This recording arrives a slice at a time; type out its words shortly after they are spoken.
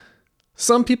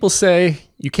Some people say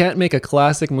you can't make a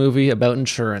classic movie about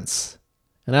insurance.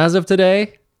 And as of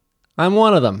today, I'm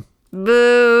one of them.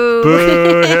 Boo.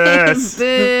 Boo, yes.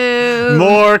 Boo.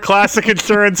 More classic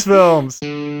insurance films.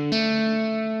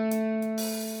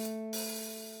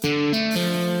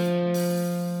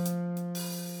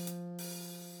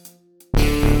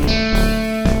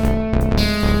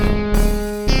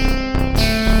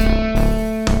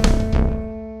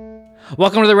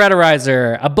 Welcome to The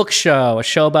Rederizer, a book show, a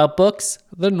show about books,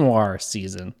 the noir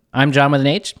season. I'm John with an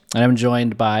H, and I'm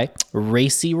joined by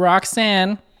Racy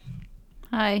Roxanne.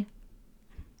 Hi.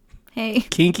 Hey.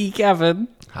 Kinky Kevin.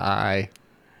 Hi.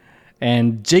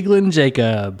 And Jiggling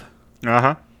Jacob.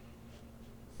 Uh-huh.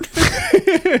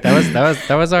 That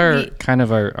was our kind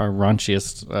of our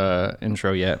raunchiest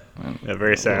intro yet. Yeah,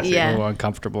 very sassy. Yeah. A little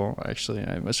uncomfortable, actually.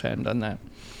 I wish I hadn't done that.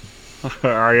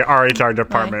 Our HR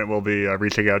department will be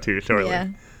reaching out to you shortly. Yeah.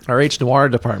 Our H Noir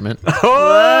department.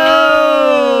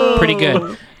 Oh! Pretty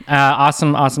good.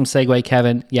 Awesome segue,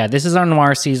 Kevin. Yeah, this is our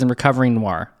noir season, recovering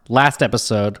noir. Last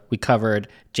episode, we covered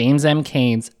James M.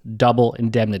 Cain's Double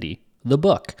Indemnity, the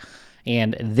book.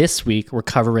 And this week, we're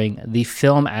covering the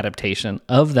film adaptation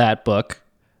of that book,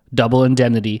 Double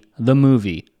Indemnity, the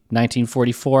movie,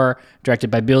 1944,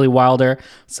 directed by Billy Wilder.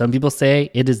 Some people say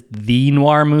it is the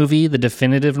noir movie, the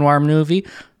definitive noir movie.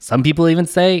 Some people even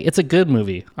say it's a good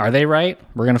movie. Are they right?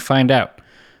 We're going to find out.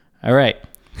 All right.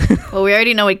 Well, we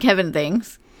already know what Kevin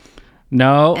thinks.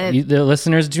 No, the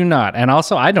listeners do not. And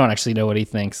also, I don't actually know what he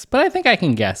thinks, but I think I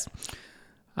can guess.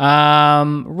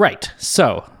 Right.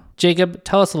 So, Jacob,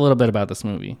 tell us a little bit about this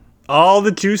movie. All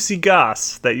the juicy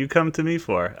goss that you come to me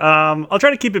for. I'll try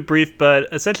to keep it brief, but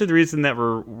essentially the reason that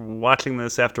we're watching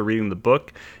this after reading the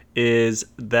book is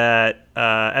that,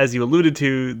 as you alluded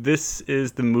to, this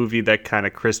is the movie that kind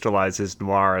of crystallizes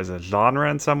noir as a genre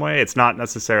in some way. It's not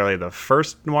necessarily the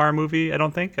first noir movie, I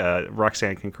don't think.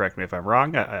 Roxanne can correct me if I'm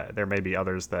wrong. There may be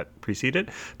others that precede it,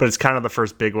 but it's kind of the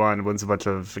first big one, wins a bunch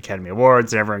of Academy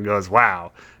Awards, and everyone goes,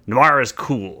 wow, noir is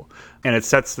cool. And it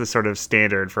sets the sort of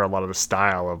standard for a lot of the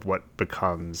style of what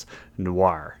becomes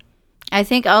noir. I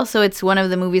think also it's one of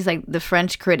the movies, like the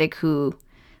French critic who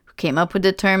came up with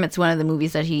the term. It's one of the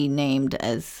movies that he named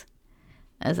as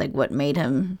like what made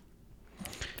him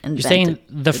invent. You're saying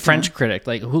the French term. critic.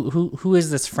 Like, who is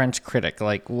this French critic?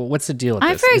 Like, what's the deal with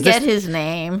I this? Is forget this, his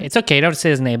name. It's okay, don't say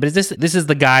his name, but this is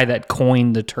the guy that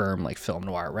coined the term, like, film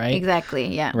noir, right? Exactly,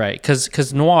 yeah. Right,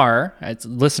 because noir, as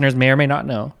listeners may or may not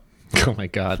know. Oh my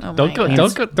God! Oh don't my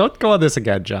don't go on this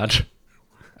again, Judge.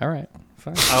 All right,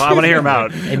 fine. I want to hear him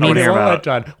out. I want to hear him out.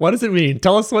 John. What does it mean?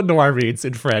 Tell us what noir means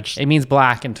in French. It means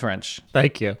black in French.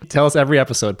 Thank you. Tell us every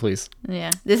episode, please.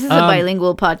 Yeah. This is a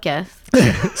bilingual podcast.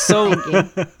 So,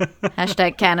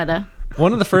 Hashtag Canada.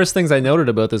 one of the first things I noted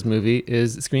about this movie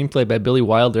is a screenplay by Billy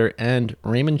Wilder and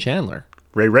Raymond Chandler.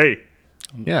 Ray.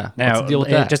 Yeah, Now, what's the deal with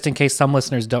that? just in case some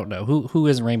listeners don't know, who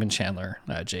is Raymond Chandler,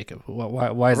 Jacob?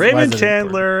 Why is Raymond it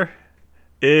Chandler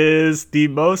is the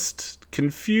most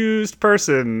confused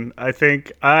person I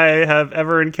think I have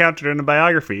ever encountered in a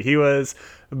biography. He was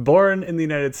born in the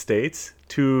United States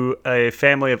to a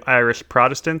family of Irish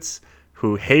Protestants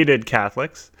who hated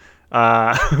Catholics.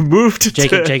 Moved to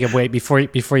Jacob, wait, before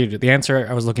you do, the answer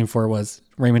I was looking for was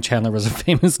Raymond Chandler was a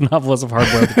famous novelist of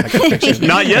hardboiled detective fiction.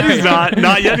 Not yet he's not.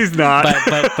 Not yet he's not.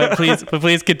 but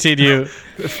please continue.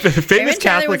 Famous Raymond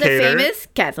Chandler was Catholic a hater. famous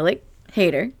Catholic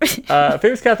hater.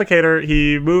 Famous Catholic hater.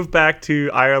 He moved back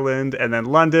to Ireland and then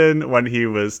London when he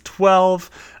was 12.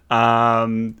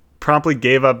 Promptly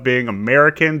gave up being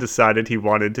American, decided he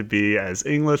wanted to be as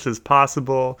English as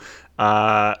possible.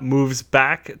 Moves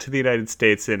back to the United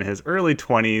States in his early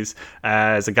 20s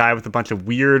as a guy with a bunch of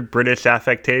weird British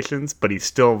affectations, but he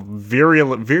still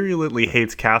virulently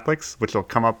hates Catholics, which will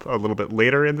come up a little bit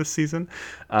later in this season.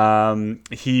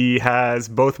 He has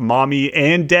both mommy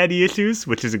and daddy issues,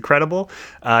 which is incredible.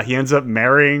 He ends up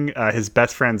marrying his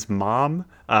best friend's mom,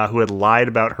 who had lied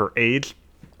about her age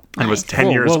and was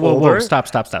 10 years older. Whoa,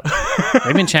 stop.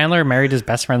 Raymond Chandler married his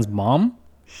best friend's mom?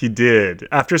 He did,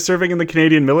 after serving in the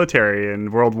Canadian military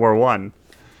in World War I.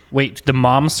 Wait, the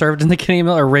mom served in the Canadian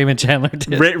military, or Raymond Chandler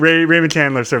did? Raymond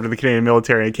Chandler served in the Canadian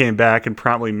military and came back and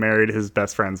promptly married his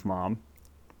best friend's mom.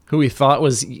 Who he thought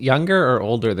was younger or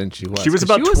older than she was? She was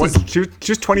about 20,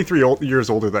 she was 23 years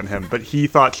older than him, but he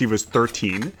thought she was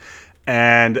 13.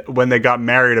 And when they got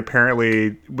married,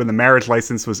 apparently when the marriage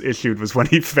license was issued was when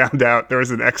he found out there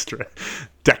was an extra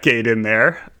decade in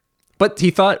there. But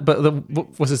he thought,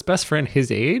 was his best friend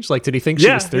his age? Like, did he think she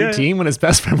was 13 when his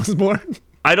best friend was born?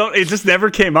 It just never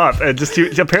came up. And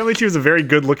apparently she was a very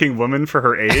good looking woman for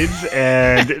her age.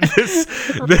 And this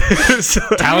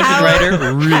Talented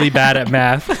writer, really bad at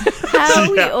math. How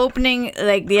are we opening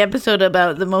like the episode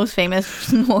about the most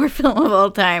famous noir film of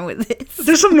all time with this?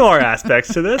 There's some noir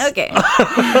aspects to this. Okay.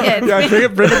 Yeah,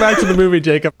 Bring it back to the movie,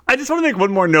 Jacob. I just want to make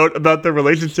one more note about the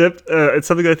relationship. It's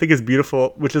something that I think is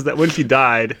beautiful, which is that when she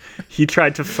died, he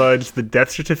tried to fudge the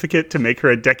death certificate to make her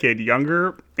a decade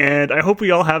younger. And I hope we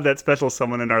all have that special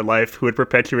someone in our life who would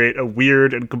perpetuate a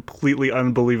weird and completely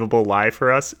unbelievable lie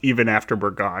for us, even after we're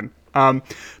gone.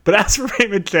 But as for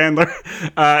Raymond Chandler,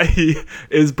 he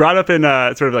is brought up in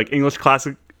sort of like English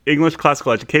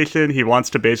classical education. He wants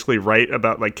to basically write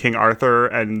about like King Arthur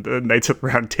and the Knights of the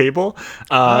Round Table.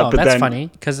 But that's funny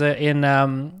because in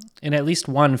at least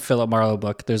one Philip Marlowe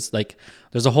book, there's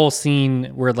a whole scene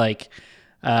where like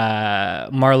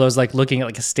Marlowe's like looking at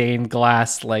like a stained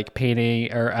glass like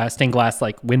painting or a stained glass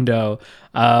like window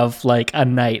of like a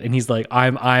knight, and he's like,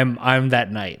 I'm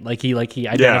that knight. Like he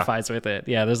identifies with it.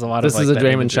 Yeah, there's a lot This of. is a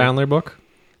Raymond Chandler book.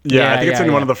 Yeah, I think it's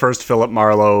in one of the first Philip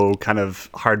Marlowe kind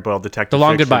of hard-boiled detective The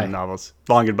Long fiction Goodbye novels.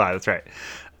 Long Goodbye, that's right.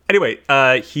 Anyway,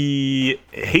 he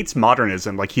hates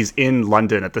modernism. Like, he's in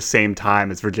London at the same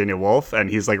time as Virginia Woolf, and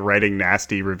he's like writing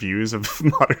nasty reviews of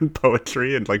modern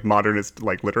poetry and like modernist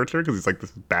like literature because he's like,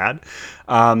 this is bad.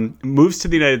 Moves to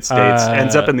the United States,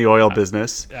 ends up in the oil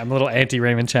business. I'm a little anti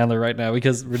Raymond Chandler right now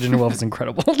because Virginia Woolf is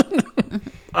incredible.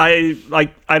 I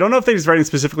don't know if he's writing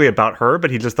specifically about her, but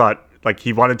he just thought like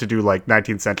he wanted to do like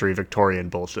 19th century Victorian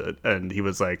bullshit, and he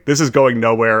was like, this is going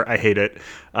nowhere. I hate it.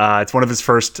 It's one of his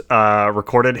first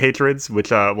recorded hatreds,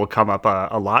 which will come up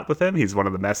a lot with him. He's one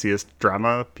of the messiest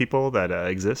drama people that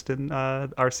exist in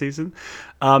our season.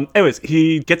 Anyways,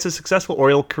 he gets a successful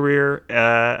oil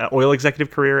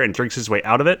executive career and drinks his way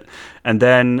out of it, and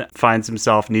then finds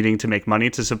himself needing to make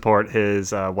money to support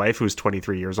his wife, who's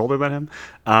 23 years older than him,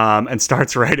 and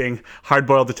starts writing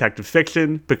hard-boiled detective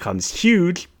fiction, becomes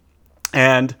huge.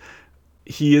 And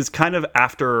he is kind of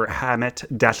after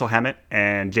Dashiell Hammett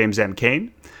and James M.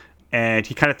 Cain. And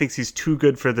he kind of thinks he's too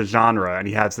good for the genre. And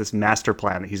he has this master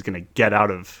plan that he's going to get out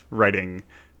of writing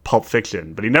pulp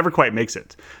fiction. But he never quite makes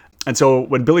it. And so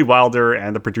when Billy Wilder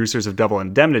and the producers of Double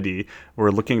Indemnity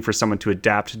were looking for someone to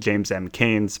adapt James M.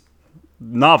 Cain's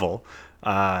novel,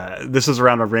 this was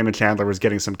around when Raymond Chandler was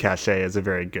getting some cachet as a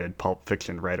very good pulp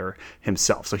fiction writer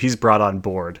himself. So he's brought on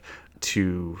board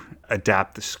to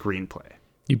adapt the screenplay.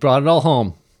 You brought it all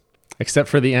home, except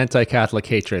for the anti-Catholic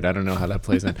hatred. I don't know how that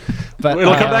plays in, but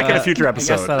It'll come back in a future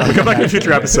episode. It'll come back in a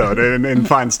future episode in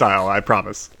fine style. I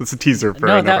promise. It's a teaser for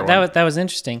another one. That was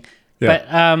interesting. Yeah.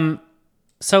 But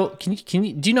so can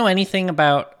you do you know anything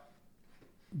about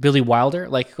Billy Wilder?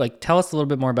 Like tell us a little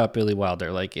bit more about Billy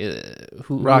Wilder. Like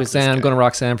who Roxanne. is this guy? I'm going to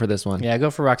Roxanne for this one. Yeah,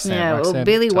 go for Roxanne. Yeah, Roxanne, well,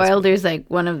 Billy tell us. Wilder's like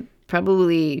one of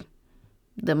probably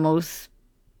the most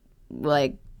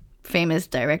like famous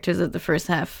directors of the first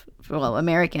half, well,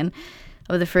 American,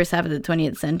 of the first half of the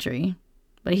 20th century.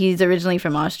 But he's originally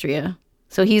from Austria.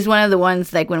 So he's one of the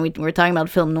ones, like when we were talking about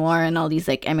film noir and all these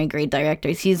like emigre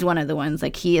directors, he's one of the ones,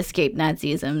 like he escaped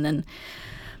Nazism, then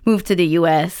moved to the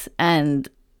US, and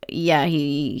yeah,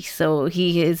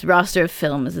 his roster of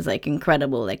films is like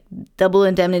incredible. Like Double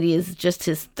Indemnity is just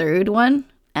his third one,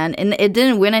 and it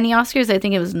didn't win any Oscars. I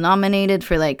think it was nominated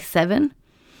for like 7.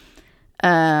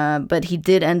 But he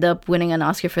did end up winning an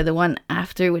Oscar for the one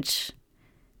after, which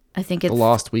I think it's The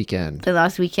Lost Weekend. The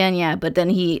Lost Weekend, yeah. But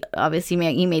then he obviously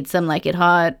made Some Like It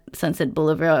Hot, Sunset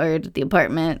Boulevard, The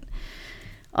Apartment,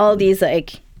 all these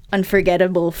like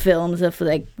unforgettable films of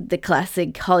like the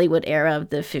classic Hollywood era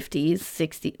of the 50s,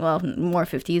 60s, well, more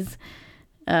 50s.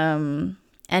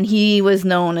 And he was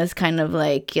known as kind of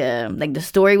like the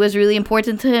story was really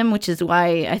important to him, which is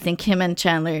why I think him and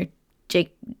Chandler,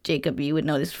 Jacob, you would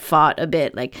know this, fought a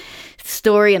bit. Like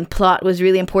story and plot was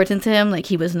really important to him. Like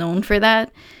he was known for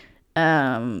that.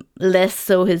 Less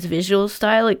so his visual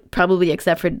style, like probably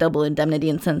except for Double Indemnity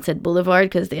and Sunset Boulevard,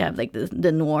 because they have like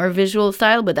the noir visual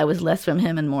style, but that was less from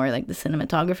him and more like the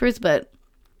cinematographers. But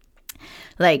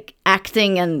like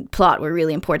acting and plot were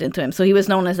really important to him. So he was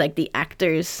known as like the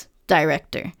actor's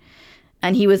director.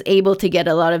 And he was able to get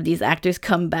a lot of these actors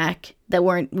come back that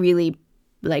weren't really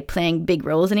like playing big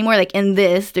roles anymore. Like in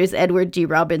this, there's Edward G.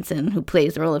 Robinson, who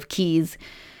plays the role of Keyes,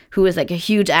 who was like a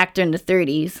huge actor in the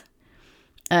 30s,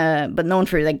 but known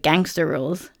for like gangster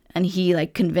roles. And he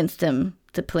like convinced him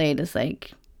to play this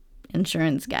like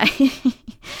insurance guy,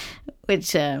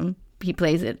 which he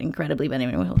plays it incredibly. But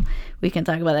anyway, we can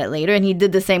talk about that later. And he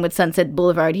did the same with Sunset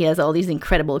Boulevard. He has all these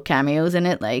incredible cameos in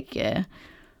it, like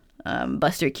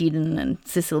Buster Keaton and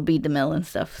Cecil B. DeMille and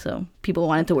stuff. So people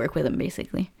wanted to work with him,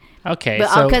 basically. Okay, But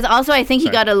so because also I think he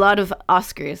got a lot of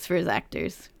Oscars for his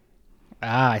actors.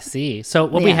 I see. So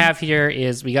what we have here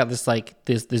is we got this like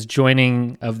this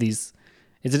joining of these.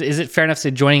 Is it fair enough to say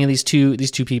joining these two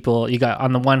people? You got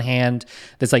on the one hand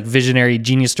this like visionary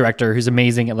genius director who's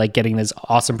amazing at like getting these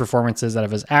awesome performances out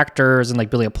of his actors and like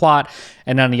building a plot,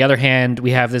 and on the other hand we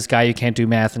have this guy who can't do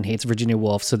math and hates Virginia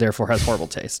Woolf, so therefore has horrible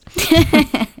taste.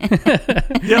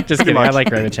 Yeah, Just kidding. I like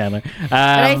Raymond Chandler. But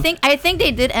I think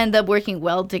they did end up working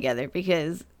well together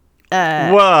because.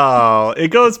 Well, it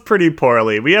goes pretty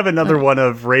poorly. We have another one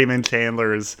of Raymond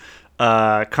Chandler's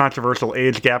controversial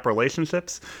age gap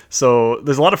relationships. So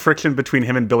there's a lot of friction between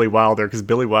him and Billy Wilder because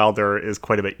Billy Wilder is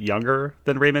quite a bit younger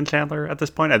than Raymond Chandler at this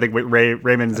point. I think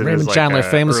Raymond's in his Chandler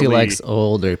famously early... likes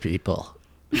older people.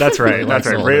 That's right. That's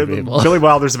right. Billy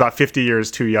Wilder's about 50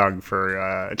 years too young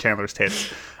for Chandler's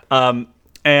taste.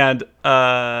 And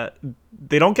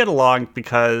they don't get along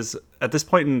because at this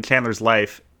point in Chandler's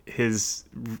life, his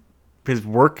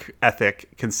work ethic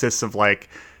consists of like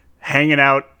hanging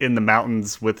out in the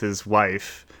mountains with his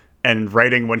wife and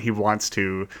writing when he wants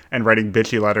to and writing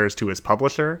bitchy letters to his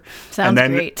publisher. Sounds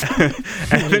great.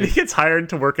 And then he gets hired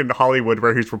to work in Hollywood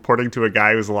where he's reporting to a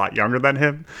guy who's a lot younger than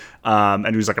him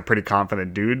and who's like a pretty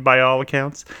confident dude by all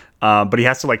accounts. But he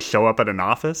has to like show up at an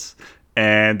office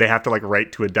and they have to like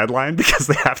write to a deadline because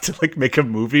they have to like make a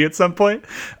movie at some point.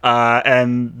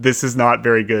 And this is not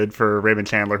very good for Raymond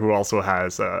Chandler, who also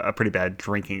has a pretty bad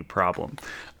drinking problem.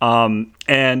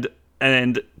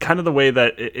 And kind of the way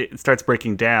that it starts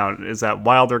breaking down is that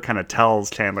Wilder kind of tells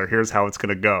Chandler, here's how it's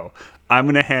going to go. I'm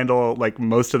going to handle like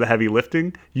most of the heavy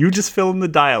lifting. You just fill in the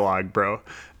dialogue, bro.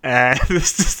 And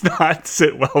this does not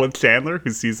sit well with Chandler,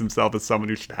 who sees himself as someone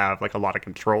who should have like a lot of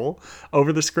control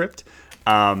over the script.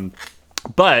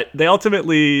 But they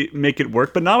ultimately make it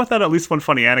work, but not without at least one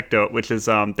funny anecdote, which is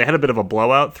they had a bit of a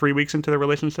blowout 3 weeks into their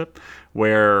relationship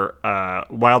where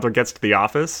Wilder gets to the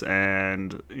office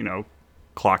and,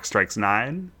 clock strikes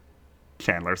 9.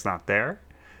 Chandler's not there.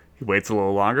 He waits a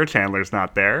little longer. Chandler's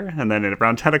not there. And then at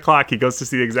around 10 o'clock, he goes to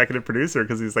see the executive producer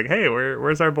because he's like, hey,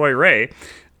 where's our boy Ray?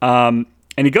 And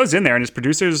he goes in there and his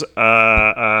producer's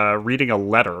reading a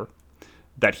letter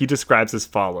that he describes as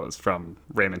follows from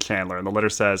Raymond Chandler. And the letter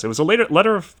says, it was a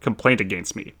letter of complaint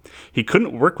against me. He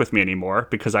couldn't work with me anymore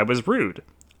because I was rude.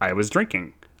 I was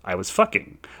drinking. I was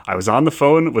fucking. I was on the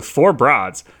phone with 4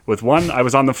 broads. With one, I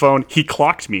was on the phone. He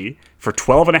clocked me for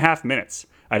 12 and a half minutes.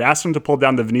 I'd asked him to pull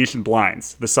down the Venetian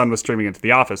blinds. The sun was streaming into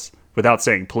the office without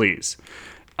saying please.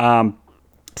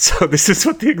 So this is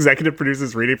what the executive producer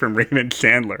is reading from Raymond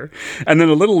Chandler. And then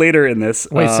a little later in this...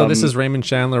 Wait, so this is Raymond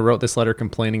Chandler wrote this letter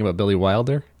complaining about Billy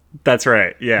Wilder? That's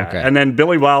right, yeah. Okay. And then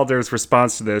Billy Wilder's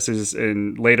response to this is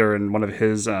later in one of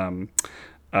his... when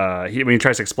he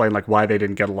tries to explain like why they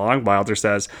didn't get along, Wilder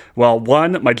says, well,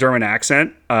 1, my German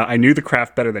accent. I knew the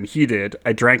craft better than he did.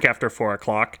 I drank after 4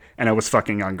 o'clock and I was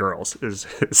fucking young girls is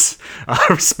his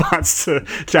response to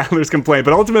Chandler's complaint.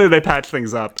 But ultimately they patch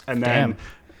things up. And then... Damn.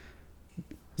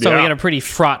 So we got a pretty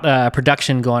fraught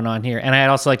production going on here, and I'd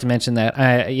also like to mention that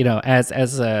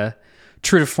as a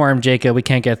true to form, Jacob, we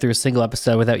can't get through a single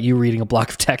episode without you reading a block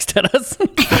of text at us.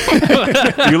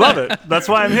 You love it. That's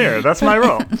why I'm here. That's my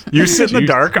role. You sit in the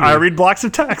dark. I read blocks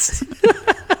of text. He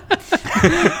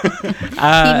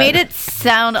made it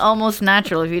sound almost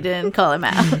natural if you didn't call him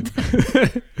out.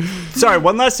 Sorry,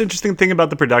 one last interesting thing about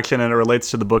the production, and it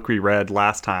relates to the book we read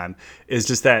last time, is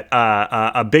just that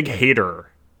a big hater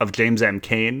of James M.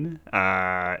 Cain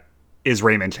is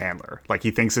Raymond Chandler. Like, he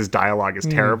thinks his dialogue is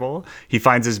terrible. He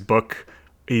finds his book,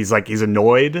 he's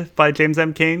annoyed by James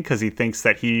M. Cain because he thinks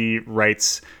that he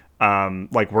writes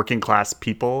like working class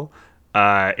people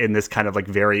in this kind of like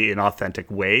very inauthentic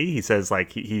way. He says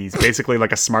like he's basically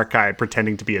like a smart guy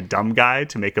pretending to be a dumb guy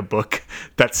to make a book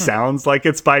that sounds like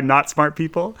it's by not smart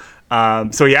people.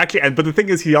 So he actually, but the thing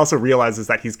is, he also realizes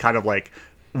that he's kind of like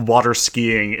water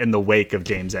skiing in the wake of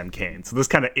James M. Cain. So this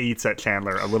kind of eats at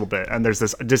Chandler a little bit. And there's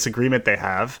this disagreement they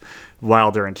have,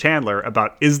 Wilder and Chandler,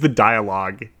 about is the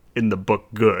dialogue in the book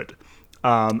good?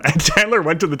 And Chandler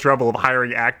went to the trouble of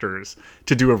hiring actors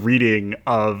to do a reading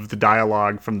of the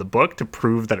dialogue from the book to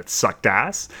prove that it sucked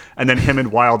ass. And then him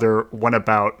and Wilder went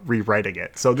about rewriting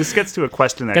it. So this gets to a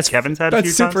question that Kevin's had a few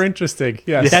times. That's super interesting.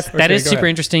 Yes. That is super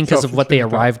interesting because of what they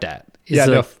arrived at.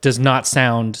 Does not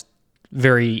sound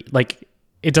very like...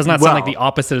 It does not sound like the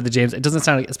opposite of the James. It doesn't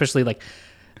sound especially like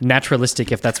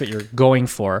naturalistic if that's what you're going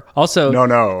for. Also,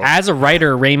 no. As a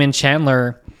writer, Raymond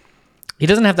Chandler, he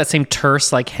doesn't have that same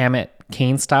terse like Hammett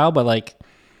Cain style, but like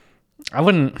I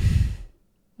wouldn't.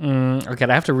 Okay,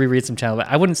 I have to reread some Chandler,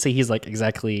 but I wouldn't say he's like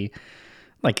exactly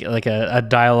like a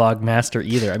dialogue master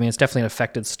either. I mean, it's definitely an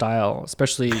affected style,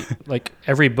 especially like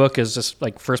every book is just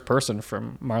like first person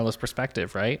from Marlowe's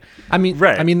perspective, right? I mean,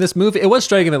 Right. I mean, this movie, it was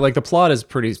striking that like the plot is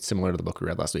pretty similar to the book we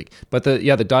read last week, but the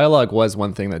dialogue was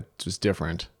one thing that was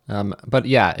different. But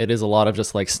yeah, it is a lot of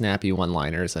just like snappy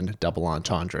one-liners and double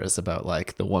entendres about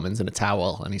like the woman's in a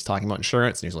towel and he's talking about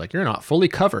insurance and he's like, you're not fully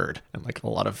covered. And like a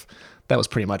lot of, that was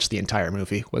pretty much the entire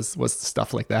movie was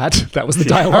stuff like that. That was the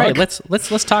dialogue. All right,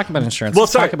 let's talk about insurance. Well,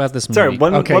 let's talk about this movie. Sorry,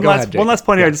 one Okay, go ahead, Jake. last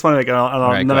point here. I just want to make,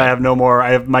 right, and go then I ahead. have no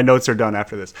more. My notes are done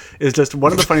after this. Is just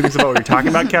one of the funny things about what you're talking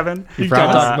about, Kevin. You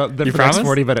promise? talk about the You for the next promise?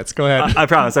 40 minutes. Go ahead. I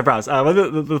promise.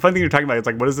 The funny thing you're talking about is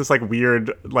like, what is this like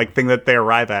weird like thing that they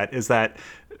arrive at? Is that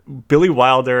Billy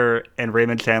Wilder and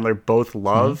Raymond Chandler both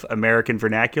love American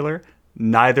vernacular.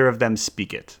 Neither of them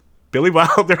speak it. Billy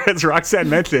Wilder, as Roxanne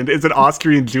mentioned, is an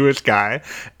Austrian Jewish guy,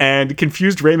 and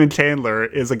confused Raymond Chandler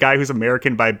is a guy who's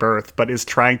American by birth, but is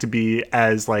trying to be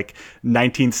as like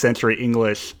 19th century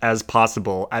English as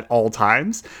possible at all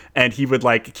times. And he would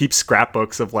like keep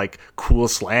scrapbooks of like cool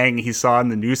slang he saw in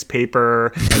the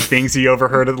newspaper and things he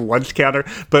overheard at the lunch counter.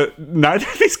 But neither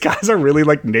of these guys are really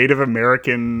like Native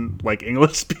American like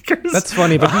English speakers. That's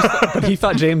funny, but he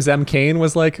thought James M. Cain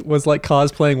was like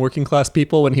cosplaying working class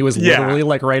people when he was Yeah. literally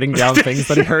like writing down things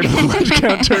that he heard on the lunch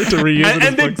counter to reuse in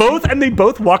his and books. they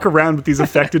both walk around with these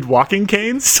affected walking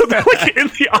canes, so they're like in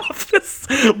the office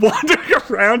wandering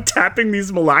around tapping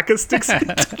these malacca sticks.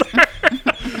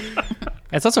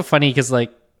 It's also funny because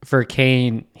like for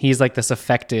Kane, he's like this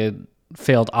affected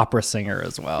failed opera singer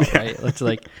as well, right? It's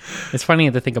like it's funny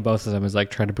to think of both of them as like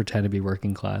trying to pretend to be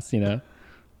working class, you know?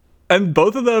 And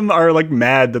both of them are like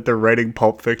mad that they're writing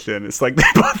Pulp Fiction. It's like they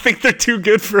both think they're too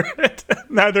good for it.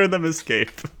 Neither of them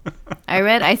escape. I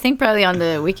read, I think probably on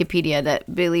the Wikipedia,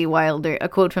 that Billy Wilder, a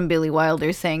quote from Billy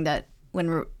Wilder saying that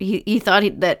when he thought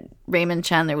that Raymond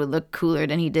Chandler would look cooler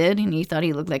than he did, and he thought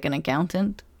he looked like an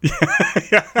accountant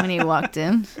when he walked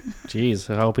in. Jeez,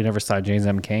 I hope we never saw James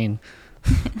M. Cain.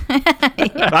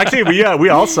 Actually, we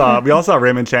all saw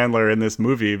Raymond Chandler in this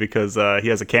movie because he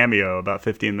has a cameo about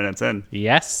 15 minutes in.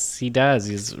 Yes, he does.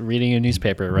 He's reading a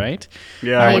newspaper, right?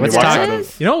 Yeah, All right, when let's he walks talk- out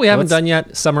of- You know what we haven't Let's- done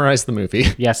yet? Summarize the movie.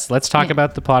 Yes, let's talk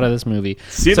about the plot of this movie.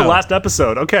 See So- the last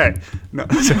episode. Okay. No.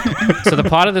 So the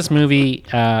plot of this movie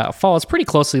follows pretty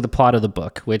closely the plot of the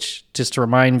book, which, just to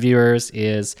remind viewers,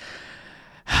 is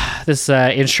this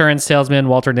insurance salesman,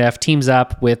 Walter Neff, teams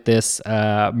up with this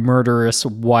murderous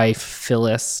wife,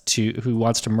 Phyllis, who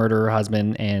wants to murder her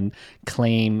husband and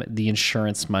claim the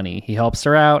insurance money. He helps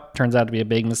her out. Turns out to be a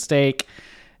big mistake.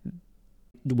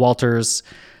 Walter's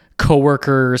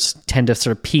co-workers tend to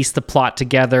sort of piece the plot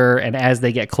together, and as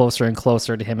they get closer and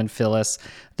closer to him and Phyllis,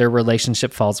 their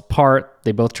relationship falls apart.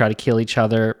 They both try to kill each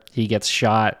other. He gets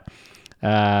shot.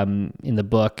 In the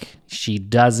book, she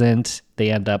doesn't.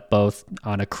 They end up both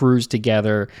on a cruise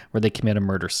together where they commit a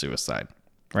murder-suicide,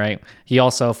 right? He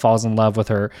also falls in love with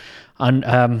her,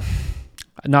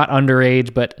 not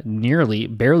underage, but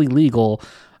barely legal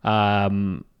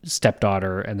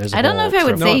stepdaughter. And there's I don't know if I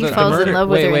would say he falls in love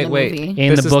with her in the movie. In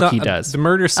This the is book, not- he does. The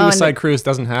murder Oh, suicide in the- cruise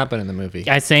doesn't happen in the movie.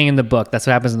 I'm saying in the book. That's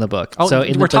what happens in the book. Oh, so in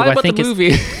we're the book, talking I about think the it's-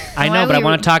 movie. I Why know, but I we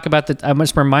want were- to talk about I'm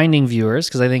just reminding viewers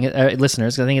because I think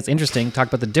listeners, because I think it's interesting to talk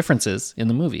about the differences in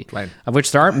the movie, Right. of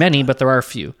which there aren't many, but there are a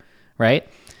few, right?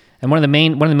 And one of the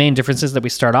main differences that we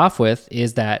start off with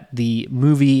is that the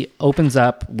movie opens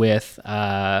up with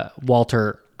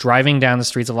Walter driving down the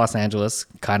streets of Los Angeles,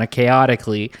 kind of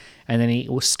chaotically, and then he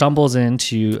stumbles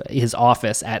into his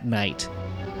office at night.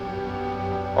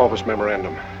 Office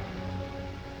memorandum.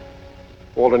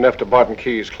 Walter Neff to Barton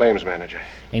Keyes, claims manager.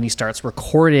 And he starts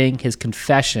recording his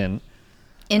confession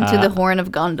Into the Horn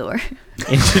of Gondor.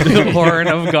 into the horn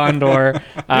of Gondor,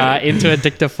 into a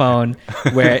dictaphone,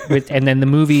 and then the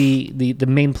movie, the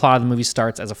main plot of the movie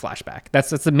starts as a flashback. That's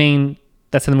how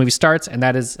the movie starts, and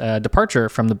that is a departure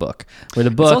from the book, where the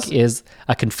book is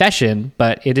a confession,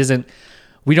 but it isn't.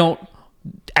 We don't,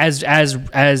 as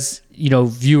you know,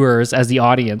 viewers, as the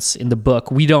audience in the book,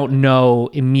 we don't know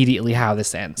immediately how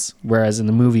this ends, whereas in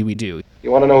the movie we do. You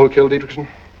want to know who killed Dietrichson?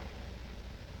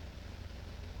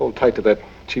 Hold tight to that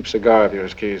cheap cigar of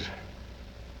yours, Keyes.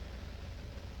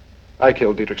 I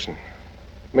killed Dietrichson.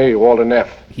 Me, Walter Neff.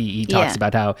 He talks Yeah.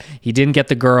 about how he didn't get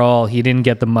the girl, he didn't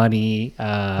get the money.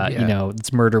 You know,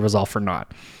 this murder was all for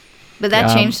naught. But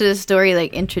that change to the story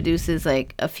like introduces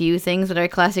like a few things that are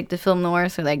classic to film noir,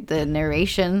 so like the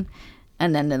narration,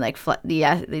 and then the like the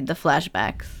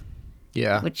flashbacks,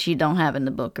 Yeah. which you don't have in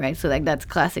the book, right? So like that's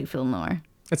classic film noir.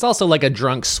 It's also like a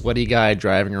drunk, sweaty guy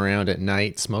driving around at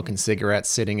night, smoking cigarettes,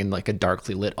 sitting in like a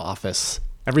darkly lit office.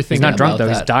 Everything. He's not drunk about though.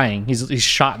 He's that- dying. He's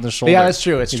shot in the shoulder. Yeah, that's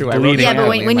true. It's true. I wrote bleeding. it Yeah, but down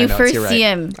when in my you notes, first you're see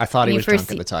right. him, I thought when he you was first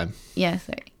drunk at the time. Yeah,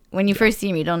 sorry. When you first see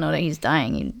him, you don't know that he's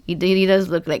dying. He does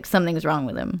look like something's wrong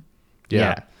with him.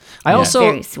 Yeah. I also,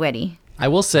 Very sweaty. I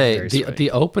will say Very the sweaty.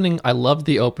 the opening. I love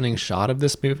the opening shot of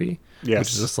this movie. Yes.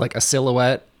 Which is just like a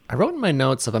silhouette. I wrote in my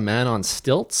notes of a man on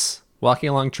stilts walking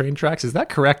along train tracks. Is that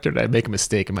correct, or did I make a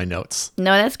mistake in my notes?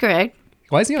 No, that's correct.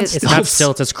 Why is he on It's stilts? not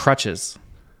stilts. It's crutches.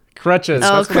 Crutches.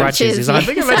 Oh, That's what I- crutches. He's on- I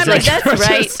think You I sound like that's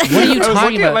right. What are you I was talking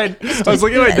looking about? at my, I was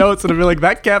looking at my notes and I'd be like,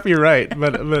 that can't be right.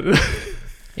 But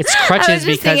It's I crutches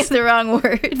was just saying because the wrong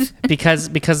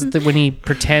word. when he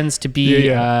pretends to be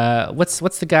Yeah. what's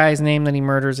the guy's name that he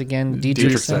murders again?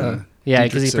 Diedrichsen. Yeah,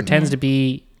 because he Diedrichsen. pretends to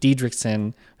be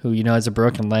Diedrichsen, who has a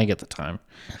broken leg at the time.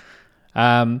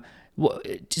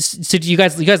 So do you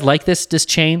guys like this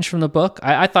change from the book?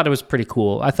 I thought it was pretty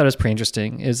cool. I thought it was pretty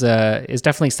interesting. Is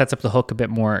definitely sets up the hook a bit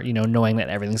more. Knowing that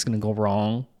everything's going to go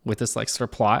wrong with this like sort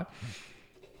of plot,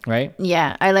 right?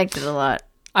 Yeah, I liked it a lot.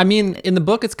 I mean, in the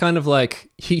book, it's kind of like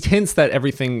he hints that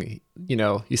everything,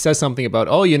 he says something about,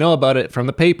 oh, you know about it from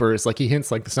the papers. Like he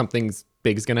hints like something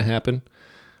big is going to happen.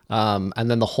 And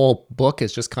then the whole book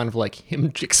is just kind of like him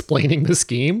explaining the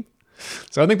scheme.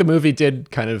 So I think the movie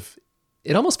did kind of,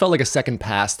 it almost felt like a second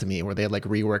pass to me where they had like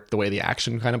reworked the way the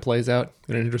action kind of plays out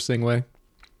in an interesting way.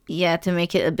 Yeah, to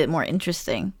make it a bit more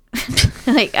interesting.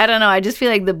 Like, I don't know. I just feel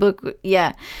like the book,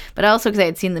 yeah. But also because I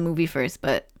had seen the movie first,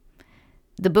 but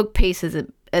the book paces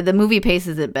it, the movie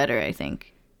paces it better, I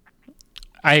think.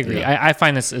 I agree. Yeah. I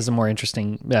find this is a more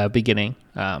interesting beginning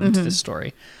to this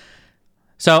story.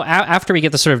 So after we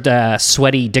get the sort of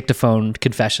sweaty dictaphone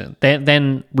confession,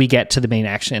 then we get to the main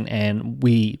action, and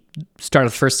we start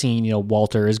the first scene.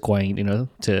 Walter is going,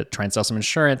 to try and sell some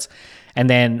insurance, and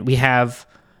then we have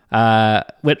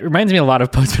what reminds me a lot of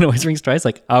Postman Always Rings Twice,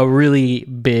 like a really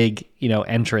big,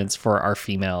 entrance for our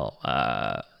female,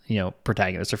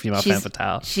 protagonist or female femme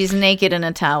fatale. She's naked in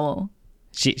a towel.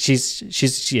 She's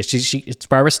it's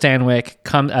Barbara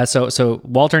Stanwyck. So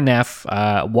Walter Neff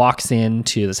walks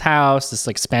into this house, this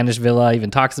like Spanish villa,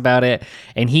 even talks about it,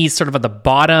 and he's sort of at the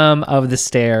bottom of the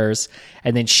stairs,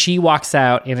 and then she walks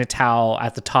out in a towel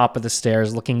at the top of the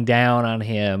stairs, looking down on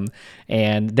him,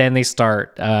 and then they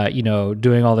start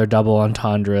doing all their double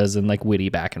entendres and like witty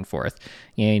back and forth,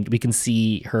 and we can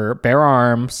see her bare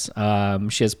arms.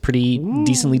 She has pretty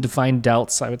decently defined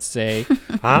delts, I would say.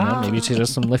 Maybe she does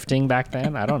some lifting back then.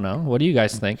 I don't know. What do you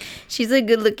guys think? She's a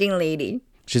good-looking lady.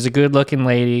 She's a good-looking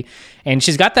lady, and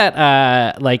she's got that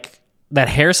that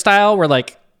hairstyle where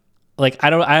like I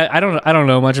don't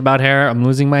know much about hair. I'm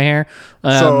losing my hair,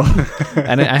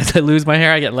 and as I lose my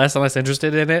hair, I get less and less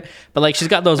interested in it. But like she's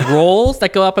got those rolls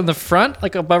that go up in the front,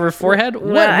 like above her forehead.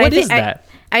 What is that?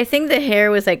 I think the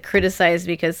hair was like criticized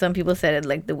because some people said it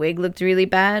like the wig looked really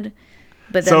bad,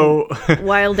 but then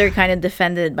Wilder kind of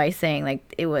defended it by saying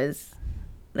like it was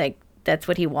like that's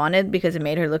what he wanted because it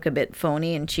made her look a bit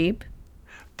phony and cheap.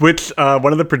 Which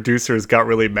one of the producers got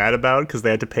really mad about because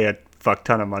they had to pay a fuck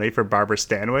ton of money for Barbara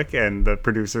Stanwyck, and the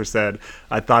producer said,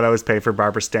 I thought I was paying for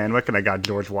Barbara Stanwyck and I got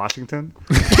George Washington.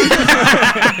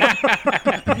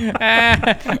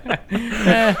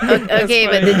 Okay,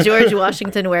 but did George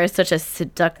Washington wear such a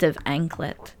seductive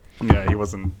anklet? Yeah, he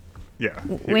wasn't. Yeah.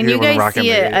 When he you wasn't guys rocking see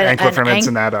the anklet from an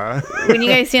Ensenada. When you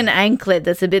guys see an anklet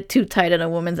that's a bit too tight on a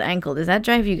woman's ankle, does that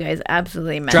drive you guys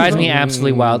absolutely mad? Drives me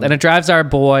absolutely wild, and it drives our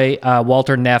boy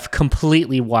Walter Neff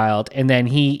completely wild. And then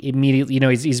he immediately,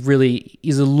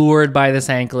 he's allured by this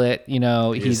anklet.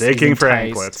 He's aching for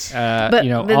enticed.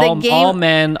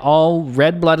 anklets. All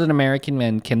red-blooded American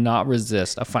men cannot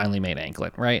resist a finely made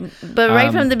anklet, right? But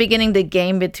right from the beginning, the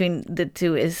game between the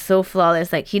two is so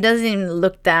flawless. Like he doesn't even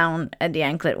look down at the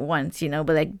anklet once, but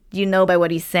like by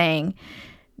what he's saying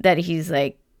that he's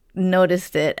like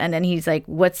noticed it, and then he's like,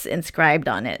 what's inscribed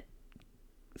on it?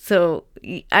 So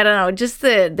I don't know, just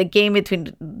the game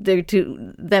between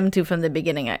them two from the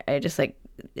beginning. I just like,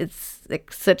 it's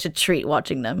like such a treat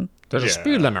watching them. There's a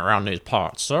speed limit around these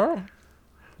parts, sir.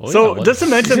 So just to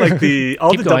mention like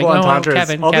all the double entendres.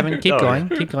 Kevin, keep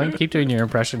going. Keep doing your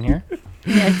impression here.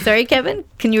 Yeah, sorry, Kevin.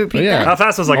 Can you repeat that? How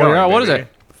fast was I Oh going? yeah, what is baby? it?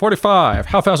 45.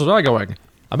 How fast was I going?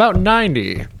 About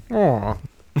 90. Oh.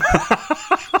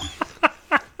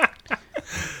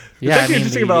 It's actually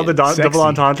interesting about all the double sexy.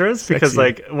 entendres because, Sexy.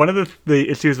 like, one of the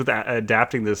issues with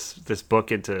adapting this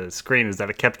book into screen is that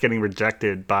it kept getting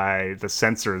rejected by the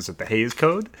censors at the Hays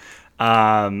Code.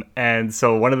 And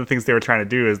so one of the things they were trying to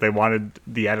do is they wanted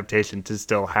the adaptation to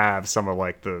still have some of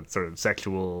like the sort of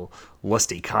sexual,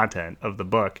 lusty content of the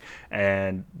book,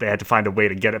 and they had to find a way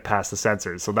to get it past the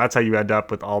censors. So that's how you end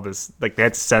up with all this. Like they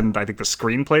had to send, I think, the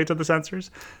screenplay to the censors,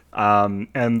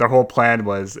 and their whole plan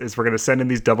is we're going to send in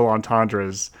these double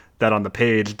entendres that on the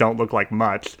page don't look like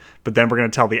much, but then we're going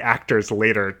to tell the actors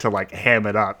later to like ham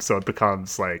it up so it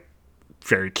becomes like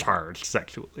very charged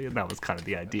sexually, and that was kind of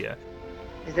the idea.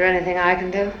 Is there anything I can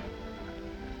do?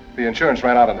 The insurance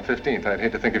ran out on the 15th. I'd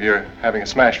hate to think of you having a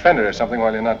smashed fender or something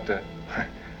while you're not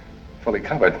fully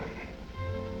covered.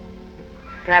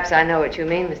 Perhaps I know what you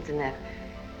mean, Mr. Neff.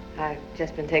 I've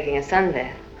just been taking a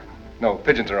sunbath. No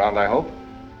pigeons around, I hope.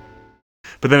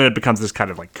 But then it becomes this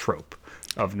kind of like trope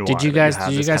of noir. Did you guys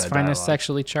that you have this kind of find this dialogue.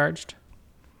 sexually charged?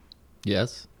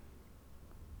 Yes.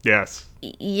 Yes,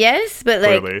 Yes, but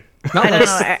like clearly. I don't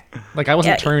know. Like I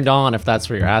wasn't turned on, if that's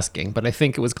what you're asking, but I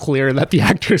think it was clear that the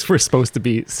actors were supposed to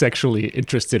be sexually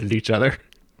interested in each other.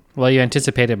 Well, you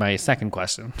anticipated my second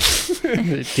question.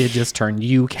 It did just turn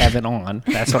you, Kevin, on.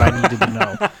 That's what I needed to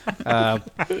know.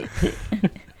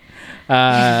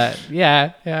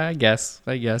 Yeah, I guess.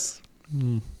 Yes,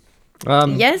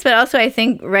 but also I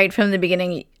think right from the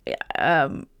beginning,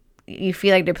 you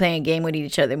feel like they're playing a game with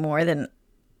each other more than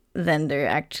they're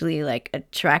actually like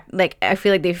like I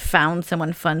feel like they found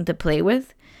someone fun to play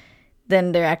with,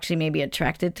 then they're actually maybe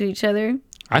attracted to each other.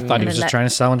 I thought he was just trying to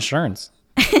sell insurance.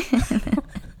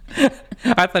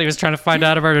 I thought he was trying to find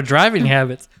out about her driving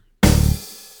habits.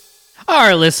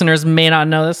 Our listeners may not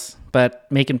know this, but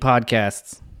making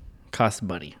podcasts costs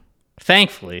money.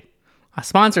 Thankfully, our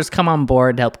sponsors come on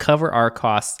board to help cover our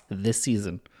costs this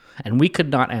season, and we could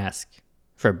not ask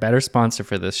for a better sponsor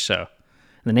for this show.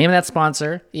 The name of that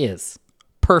sponsor is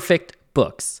Perfect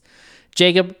Books.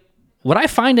 Jacob, would I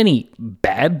find any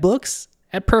bad books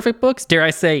at Perfect Books? Dare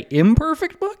I say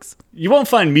imperfect books? You won't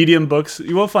find medium books.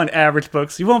 You won't find average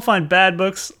books. You won't find bad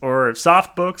books or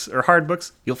soft books or hard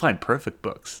books. You'll find perfect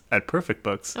books at Perfect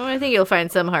Books. Oh, I think you'll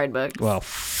find some hard books. Well,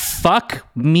 fuck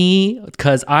me,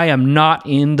 because I am not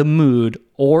in the mood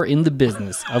or in the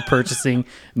business of purchasing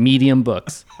medium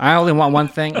books. I only want one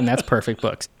thing, and that's Perfect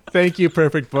Books. Thank you,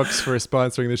 Perfect Books, for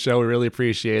sponsoring the show. We really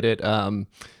appreciate it.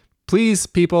 Please,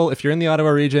 people, if you're in the Ottawa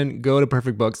region, go to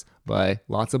Perfect Books, buy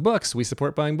lots of books. We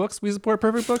support buying books. We support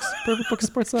Perfect Books. Perfect Books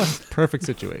supports us. Perfect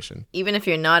situation. Even if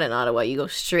you're not in Ottawa, you go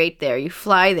straight there. You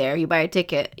fly there. You buy a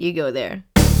ticket. You go there.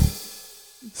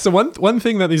 So one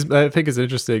thing that I think is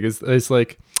interesting is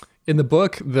like in the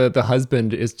book, the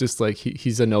husband is just like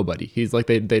he's a nobody. He's like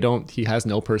he has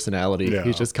no personality. Yeah.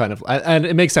 He's just kind of, and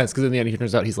it makes sense because in the end he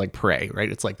turns out he's like prey,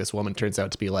 right? It's like this woman turns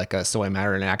out to be like a so I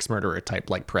married an axe murderer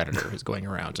type like predator who's going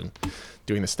around and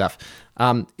doing this stuff.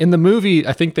 In the movie,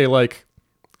 I think they like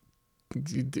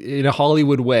in a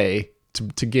Hollywood way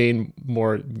to gain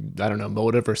more, I don't know,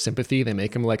 motive or sympathy. They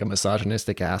make him like a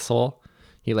misogynistic asshole.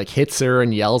 He like hits her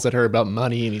and yells at her about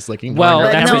money, and he's like, well,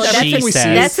 that's what she we says.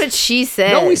 see. That's what she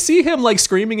said. No, we see him like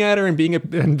screaming at her and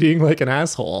being like an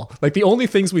asshole. Like the only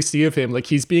things we see of him, like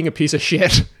he's being a piece of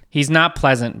shit. He's not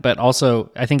pleasant, but also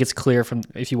I think it's clear from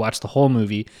if you watch the whole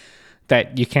movie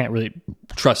that you can't really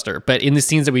trust her. But in the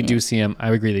scenes that we do see him, I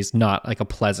would agree that he's not like a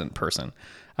pleasant person.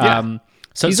 Yeah.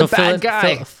 He's a bad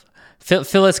guy.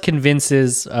 Phyllis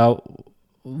convinces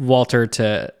Walter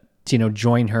to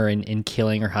join her in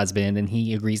killing her husband, and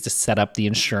he agrees to set up the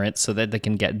insurance so that they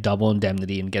can get double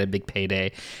indemnity and get a big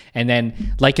payday. And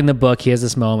then, like in the book, he has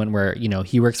this moment where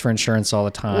he works for insurance all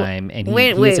the time. And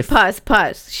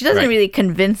pause. She doesn't really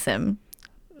convince him.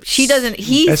 She doesn't.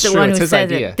 He's That's the true. one It's who his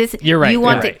says idea. it. You're right. You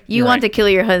want You're to right. kill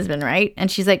your husband, right? And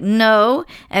she's like, no.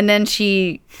 And then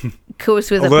she goes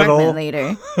to his A apartment little.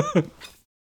 later.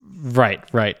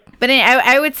 Right. But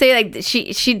I would say like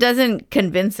she doesn't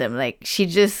convince him. Like she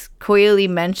just coyly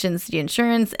mentions the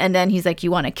insurance, and then he's like, "You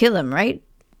want to kill him, right?"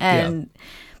 And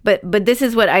but this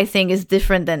is what I think is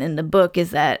different than in the book.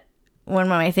 Is that one of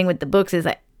my thing with the books is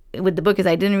I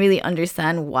didn't really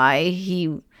understand why he.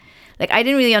 Like, I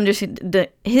didn't really understand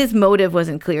his motive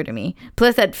wasn't clear to me.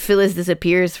 Plus that Phyllis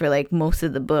disappears for like most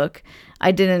of the book.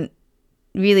 I didn't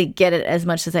really get it as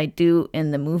much as I do in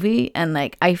the movie. And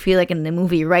like, I feel like in the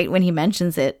movie, right when he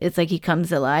mentions it, it's like he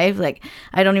comes alive. Like,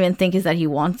 I don't even think is that he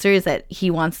wants her, is that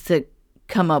he wants to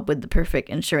come up with the perfect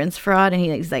insurance fraud. And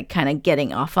he's like kind of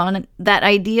getting off on that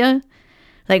idea,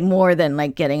 like more than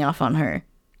like getting off on her.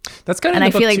 That's kind of. And I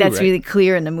feel like too, that's right? really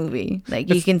clear in the movie. Like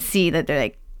you can see that they're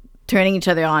like turning each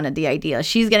other on at the idea.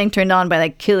 She's getting turned on by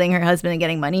like killing her husband and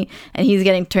getting money, and he's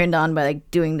getting turned on by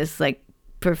like doing this like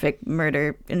perfect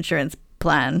murder insurance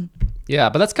plan. Yeah,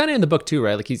 but that's kind of in the book too,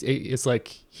 right? Like it's like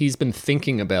he's been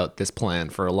thinking about this plan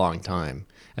for a long time,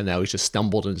 and now he's just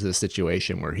stumbled into the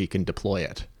situation where he can deploy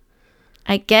it.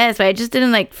 I guess, but I just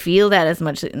didn't like feel that as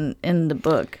much in the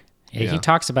book. Yeah, he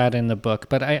talks about it in the book,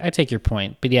 but I take your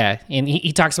point. But yeah, and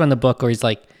he talks about in the book where he's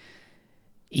like,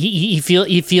 he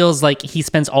feels like he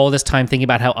spends all this time thinking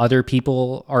about how other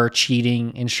people are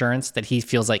cheating insurance, that he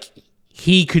feels like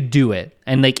he could do it,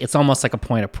 and like it's almost like a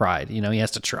point of pride. You know, he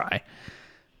has to try.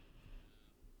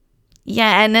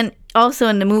 Yeah, and then also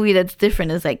in the movie that's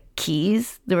different is like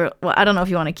Keys. Well, I don't know if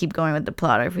you want to keep going with the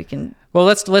plot or if we can. Well,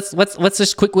 let's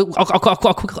just quickly.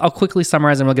 I'll quickly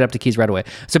summarize and we'll get up to Keys right away.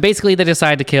 So basically, they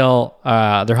decide to kill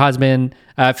their husband,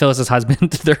 Phyllis's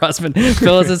husband,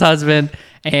 Phyllis's husband,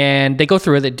 and they go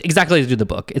through it exactly as they do the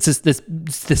book. It's just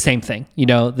it's the same thing, you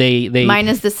know. They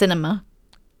minus the cinema.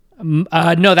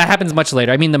 No, that happens much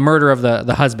later. I mean, the murder of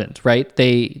the husband, right?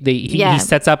 He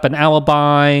sets up an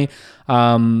alibi.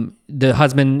 The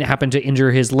husband happened to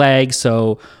injure his leg,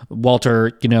 so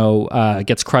Walter,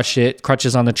 gets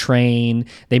crutches on the train.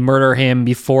 They murder him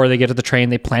before they get to the train.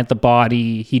 They plant the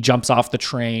body. He jumps off the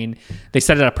train. They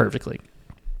set it up perfectly.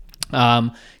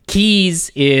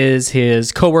 Keys is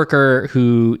his coworker,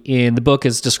 who in the book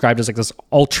is described as like this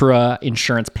ultra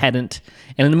insurance pedant,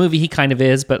 and in the movie he kind of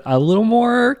is, but a little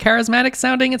more charismatic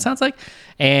sounding, it sounds like.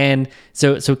 And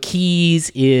so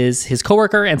Keys is his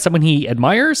coworker and someone he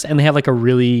admires, and they have like a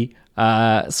really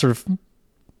sort of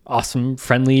awesome,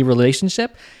 friendly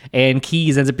relationship. And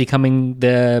Keys ends up becoming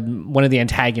one of the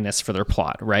antagonists for their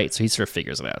plot, right? So he sort of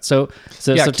figures it out. So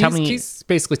tell me, Keys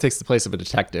basically takes the place of a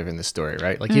detective in this story,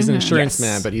 right? Like he's an insurance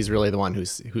man, but he's really the one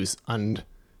who's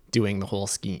undoing the whole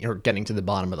scheme, or getting to the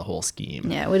bottom of the whole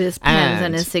scheme. Yeah, with his pens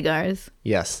and his cigars.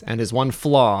 Yes, and his one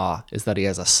flaw is that he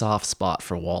has a soft spot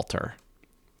for Walter.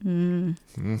 It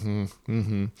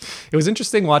was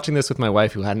interesting watching this with my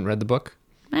wife, who hadn't read the book.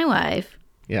 My wife.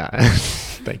 Yeah.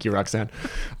 Thank you, Roxanne.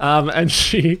 And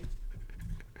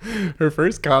her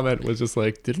first comment was just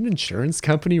like, did an insurance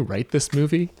company write this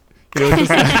movie?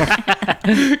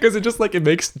 Because it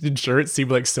makes insurance seem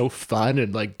like so fun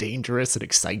and like dangerous and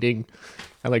exciting.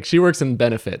 And like she works in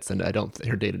benefits, and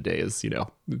her day to day is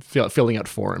filling out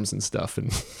forms and stuff,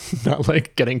 and not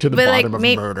like getting to the bottom of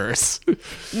murders.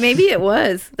 Maybe it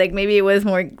was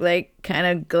more like kind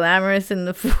of glamorous in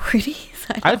the 40s.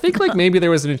 I think like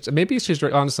maybe she's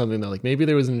onto something though. Like maybe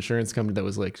there was an insurance company that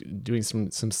was like doing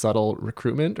some subtle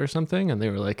recruitment or something, and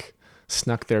they were like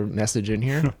snuck their message in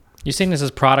here. You're saying this is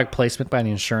product placement by an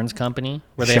insurance company,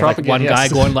 where they have like one guy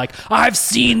going like, "I've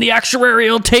seen the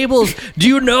actuarial tables. Do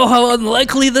you know how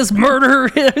unlikely this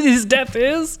death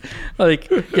is?" Like,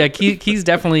 yeah, Keys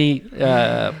definitely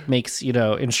makes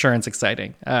insurance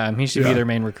exciting. He should be their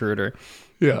main recruiter.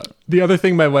 Yeah. The other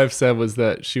thing my wife said was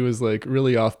that she was like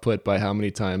really off put by how many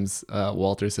times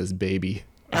Walter says "baby."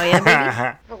 Oh yeah,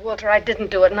 baby. But Walter, I didn't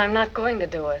do it, and I'm not going to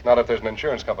do it. Not if there's an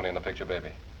insurance company in the picture, baby.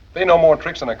 They know more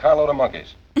tricks than a carload of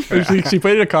monkeys. She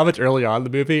put in a comment early on in the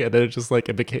movie, and then it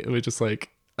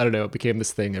became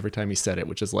this thing every time he said it,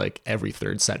 which is like every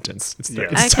third sentence.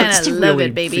 I kind of love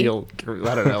it, baby. I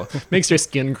don't know. Makes your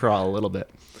skin crawl a little bit.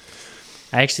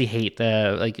 I actually hate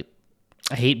I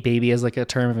hate baby as like a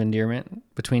term of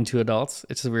endearment between two adults.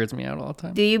 It just weirds me out all the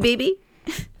time. Do you, baby?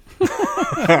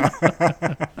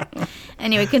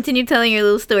 Anyway, continue telling your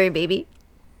little story, baby.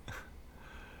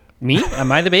 Me?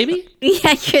 Am I the baby?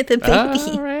 Yeah, you're the baby.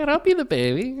 All right, I'll be the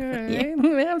baby. All right. Yeah.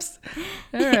 All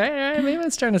right. Maybe I'm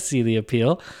starting to see the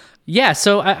appeal. Yeah,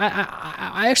 so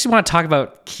I actually want to talk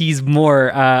about Keys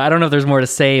more. I don't know if there's more to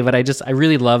say, but I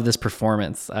really love this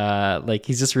performance. Like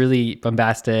he's just really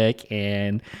bombastic,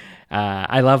 and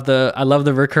I love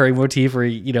the recurring motif where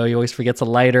he always forgets a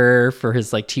lighter for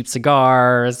his like cheap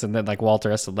cigars, and then like Walter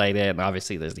has to light it, and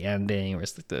obviously there's the ending where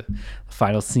it's like the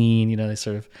final scene. They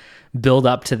sort of build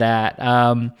up to that.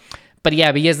 But he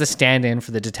has the stand-in for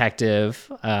the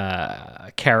detective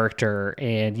character,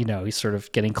 and he's sort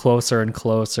of getting closer and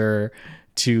closer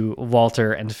to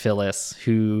Walter and Phyllis,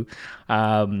 who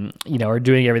are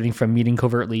doing everything from meeting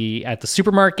covertly at the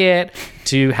supermarket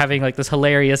to having like this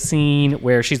hilarious scene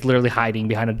where she's literally hiding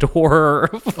behind a door.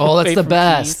 Oh, that's the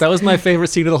best. Keys. That was my favorite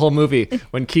scene of the whole movie,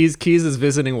 when Keys is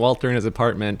visiting Walter in his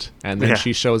apartment, and then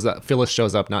Phyllis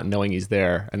shows up not knowing he's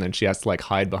there, and then she has to like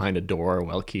hide behind a door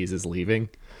while Keys is leaving.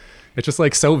 It's just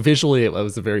like so visually, it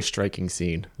was a very striking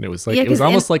scene. And it was like, it was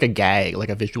almost like a gag, like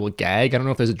a visual gag. I don't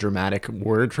know if there's a dramatic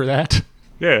word for that.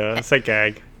 Yeah, it's like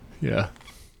gag. Yeah.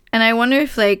 And I wonder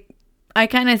if like, I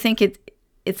kind of think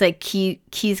it's like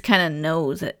Keys kind of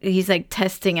knows that he's like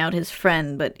testing out his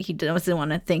friend, but he doesn't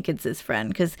want to think it's his friend,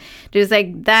 because there's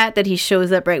like that he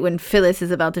shows up right when Phyllis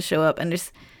is about to show up, and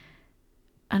there's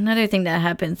another thing that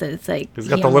happens that it's like He's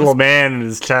got the little man in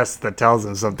his chest that tells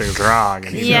him something's wrong,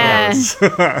 and he knows.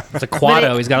 It's a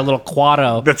quado. He's got a little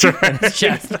quado. That's right. in his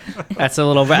chest. That's a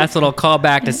little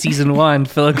callback to season 1.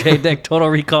 Philip K. Dick, Total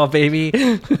Recall, baby.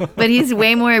 But he's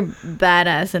way more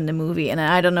badass in the movie, and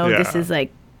I don't know if this Yeah. is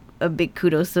like a big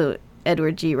kudos to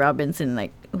Edward G. Robinson,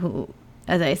 like who,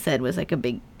 as I said, was like a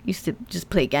big used to just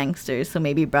play gangsters, so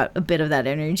maybe brought a bit of that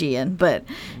energy in. But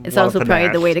it's Lot of also probably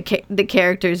the panache. way the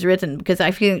character is written, because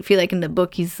I feel like in the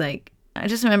book he's like, I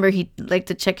just remember he liked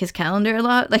to check his calendar a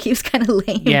lot. Like he was kind of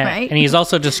lame, Yeah, right? and he's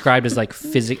also described as like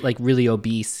like really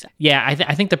obese. Yeah,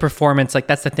 I think the performance, like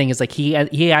that's the thing, is like he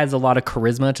adds a lot of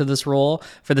charisma to this role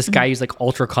for this guy who's like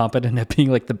ultra competent at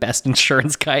being like the best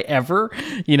insurance guy ever,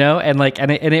 you know, and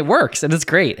it works and it's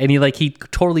great, and he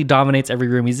totally dominates every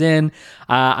room he's in.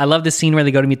 I love the scene where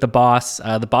they go to meet the boss.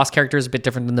 The boss character is a bit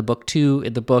different than the book too.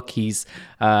 In the book, he's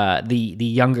the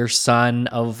younger son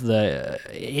of the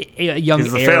young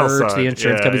He's the heir fail to the son. insurance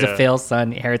Yeah, company. He's yeah. a fail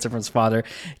son, inherits it from his father.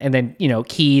 And then, you know,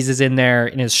 Keyes is in there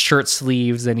in his shirt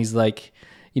sleeves, and he's like,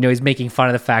 you know, he's making fun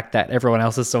of the fact that everyone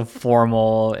else is so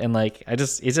formal, and like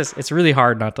it's really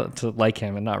hard not to like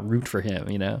him and not root for him,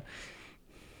 you know.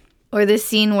 Or this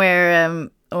scene where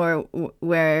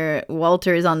where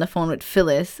Walter is on the phone with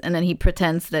Phyllis, and then he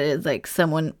pretends that it's like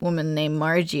woman named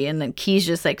Margie, and then Keyes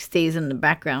just like stays in the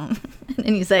background, and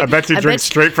he's like, I bet you drink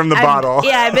straight from the bottle.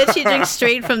 Yeah, I bet you drink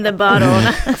straight from the bottle. And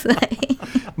I was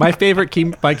like, My favorite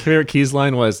Keys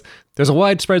line was, "There's a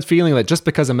widespread feeling that just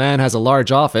because a man has a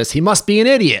large office, he must be an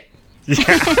idiot."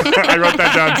 I wrote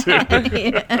that down too.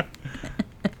 yeah.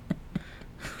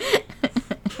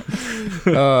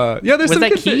 Yeah, there's Was some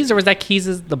that good Keyes or was that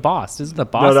Keyes' the boss? Is it the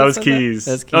boss? No, that that was said Keyes.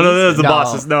 That was Keyes? Oh no, that was the No.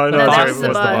 boss. No, No, that's that right. was It the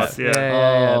was the boss. boss.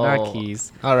 Yeah, Oh. not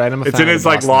Keyes. All right, I'm a It's fan in of his the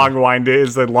like boss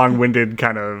now. long-winded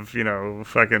kind of, you know,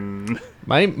 fucking.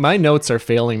 My notes are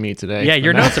failing me today. Yeah,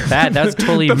 your notes are bad. That was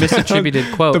totally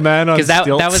misattributed quote. the man on 'Cause that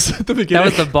stilts was at the that beginning.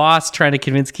 was the boss trying to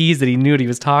convince Keyes that he knew what he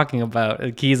was talking about.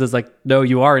 And Keyes is like, "No,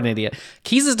 you are an idiot."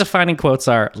 Keyes' defining quotes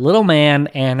are "little man"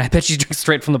 and "I bet you drink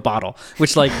straight from the bottle,"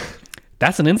 which like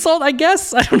that's an insult, I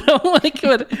guess. I don't know, like,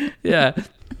 but yeah.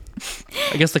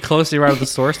 I guess the closer you are to the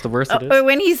source, the worse it is. Or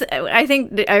when I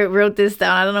think I wrote this down.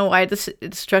 I don't know why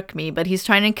it struck me, but he's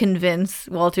trying to convince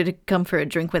Walter to come for a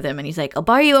drink with him, and he's like, "I'll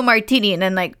buy you a martini," and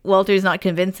then like Walter's not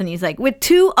convinced, and he's like, "With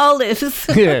 2 olives."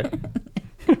 Yeah.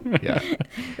 Yeah.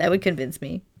 That would convince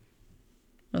me.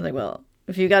 I was like, well,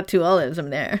 if you got 2 olives,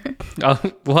 I'm there.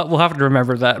 We'll have to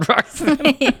remember that, Roxanne.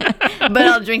 But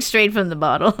I'll drink straight from the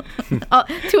bottle.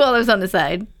 2 olives on the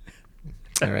side.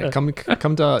 All right, come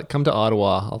to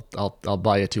Ottawa. I'll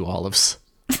buy you 2 olives.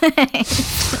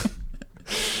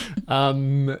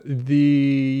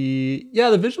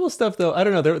 The visual stuff though, I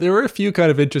don't know. There were a few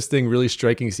kind of interesting, really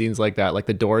striking scenes like that, like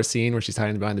the door scene where she's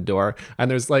hiding behind the door, and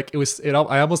there's like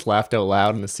I almost laughed out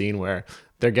loud in the scene where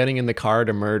they're getting in the car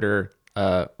to murder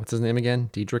what's his name again,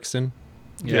 Diedrichson.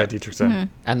 Yeah, Dietrichson.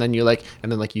 And then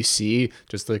you see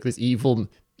just like this evil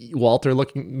Walter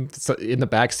looking in the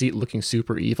back seat, looking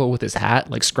super evil with his hat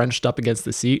like scrunched up against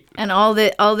the seat, And all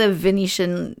the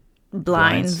Venetian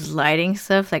blinds lighting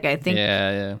stuff. Like I think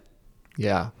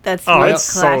yeah. that's Oh, real it's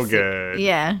so classic. good.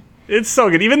 Yeah. It's so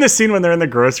good. Even the scene when they're in the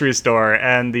grocery store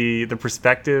and the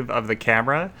perspective of the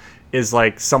camera is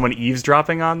like someone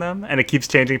eavesdropping on them, and it keeps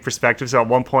changing perspective. So at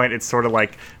one point it's sort of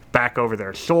like back over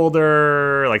their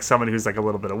shoulder, like someone who's like a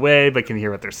little bit away but can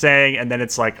hear what they're saying, and then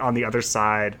it's like on the other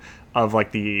side of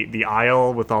like the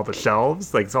aisle with all the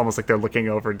shelves. Like it's almost like they're looking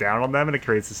over down on them, and it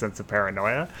creates a sense of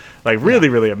paranoia. Like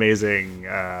really amazing.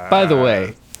 By the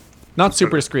way, not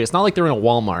super discreet. It's not like they're in a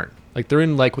Walmart. Like they're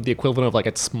in like with the equivalent of like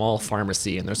a small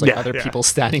pharmacy, and there's like other people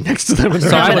standing next to them. And So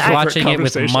they're I having was secret watching it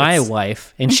with my conversations.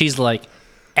 wife, and she's like,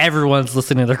 everyone's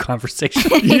listening to their conversation.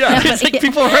 Yeah. It's like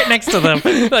people right next to them.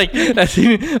 Like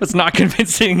that's not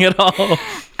convincing at all.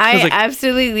 I like-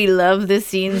 absolutely love the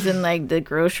scenes in like the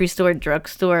grocery store,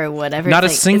 drugstore, or whatever. Not a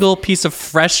It's like, single piece of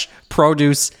fresh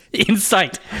produce in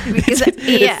sight. Because,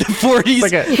 It's the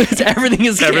 40s. Everything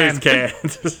is Everything's canned.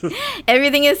 canned.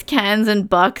 everything is cans and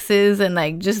boxes, and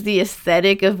like just the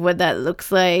aesthetic of what that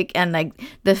looks like, and like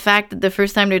the fact that the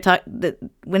first time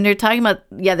when they're talking about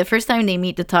the first time they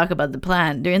meet to talk about the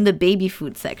plan, they're in the baby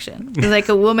food section. There's like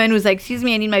a woman who's like, "Excuse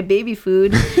me, I need my baby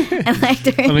food," and like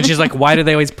they're And then she's like, why do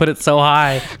they always put it so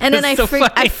high? and then It's so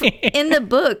funny. in the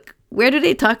book, where do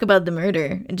they talk about the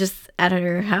murder? Just at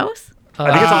her house? I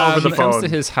think it's all over the He comes phone. to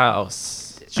his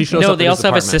house. She shows No, up they at his also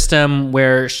have a apartment. system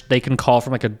where they can call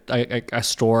from like a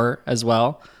store as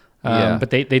well. Yeah. But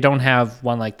they don't have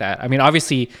one like that. I mean,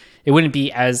 obviously, it wouldn't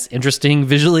be as interesting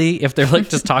visually if they're like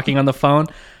just talking on the phone.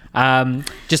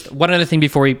 Just one other thing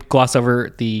before we gloss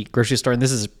over the grocery store, and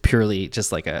this is purely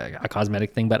just like a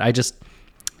cosmetic thing, but I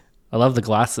love the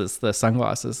glasses, the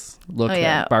sunglasses look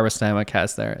that Barbara Stanwyck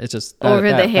has there. It's just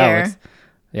over the hair.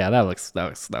 That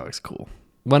looks cool.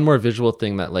 One more visual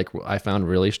thing that like I found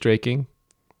really striking: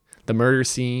 the murder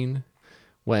scene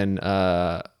when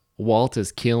Walt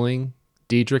is killing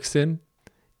Diedrichson.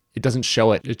 It doesn't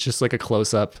show it. It's just like a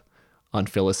close up on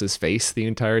Phyllis's face the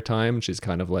entire time. She's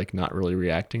kind of like not really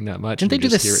reacting that much. Didn't they do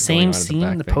the just hear it same going on in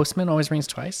scene? The back postman always rings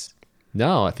twice.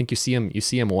 No, I think you see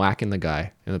him whacking the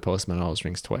guy, and the postman always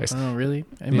rings twice. Oh, really?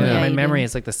 In Yeah. my memory,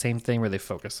 it's like the same thing where they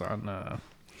focus on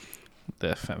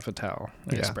the femme fatale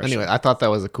expression. Anyway, I thought that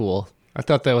was a cool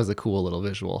little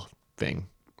visual thing.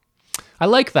 I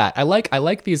like that. I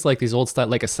like these old style,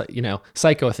 like a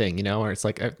psycho thing, where it's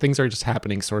like things are just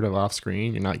happening sort of off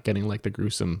screen. You're not getting like the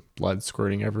gruesome blood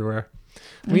squirting everywhere.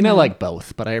 I mean, I like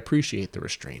both, but I appreciate the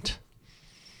restraint.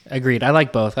 Agreed. I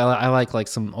like both. I like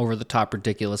some over the top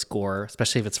ridiculous gore,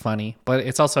 especially if it's funny. But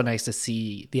it's also nice to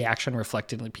see the action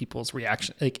reflected in people's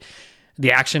reaction, like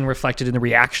the action reflected in the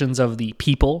reactions of the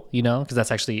people, because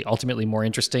that's actually ultimately more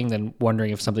interesting than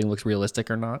wondering if something looks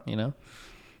realistic or not,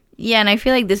 Yeah, and I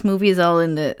feel like this movie is all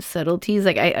in the subtleties.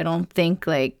 Like I don't think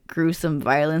like gruesome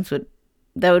violence would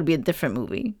be a different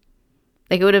movie.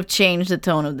 Like it would have changed the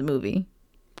tone of the movie.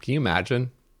 Can you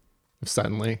imagine if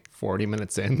suddenly 40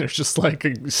 minutes in there's just like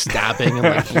stabbing and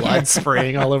like blood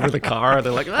spraying all over the car?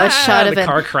 They're like, the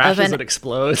car crashes and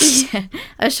explodes. Yeah,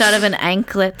 a shot of an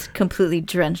anklet completely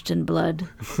drenched in blood.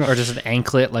 Or just an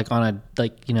anklet like on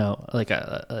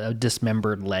a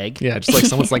dismembered leg. Yeah, just like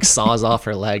someone's like saws off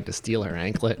her leg to steal her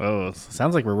anklet. Oh,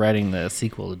 sounds like we're writing the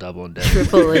sequel to Double Indemnity.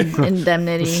 Triple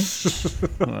Indemnity.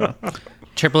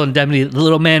 Triple Indemnity, the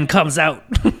little man comes out.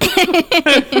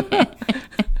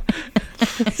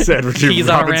 Edward G.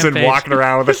 Robinson walking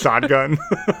around with a shotgun.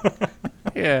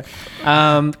 Yeah.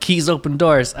 Keys open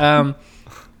doors. That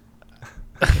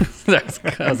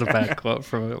was a bad quote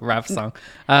from a rap song.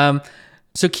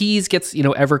 So Keys gets,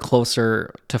 ever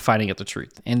closer to finding out the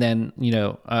truth. And then,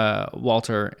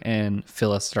 Walter and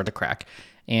Phyllis start to crack.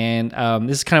 And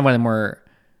this is kind of one of the more...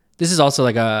 This is also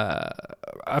like a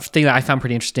thing that I found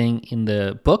pretty interesting in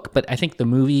the book, but I think the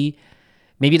movie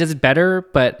maybe does it better,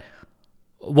 but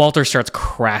Walter starts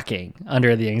cracking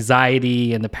under the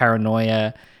anxiety and the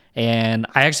paranoia. And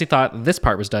I actually thought this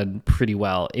part was done pretty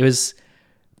well. It was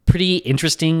pretty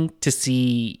interesting to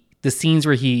see the scenes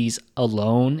where he's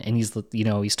alone and he's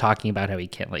talking about how he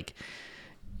can't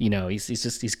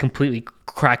he's completely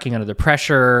cracking under the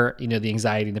pressure, the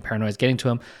anxiety and the paranoia is getting to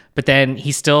him. But then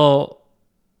he's still,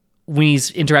 when he's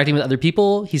interacting with other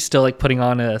people, he's still like putting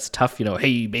on a tough,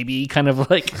 hey baby kind of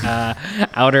like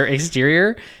outer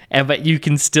exterior, but you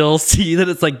can still see that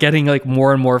it's like getting like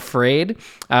more and more frayed.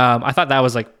 I thought that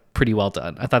was like pretty well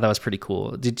done. I thought that was pretty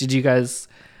cool. Did you guys?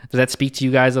 Does that speak to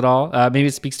you guys at all? Maybe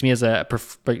it speaks to me as a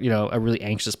really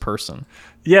anxious person.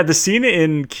 Yeah, the scene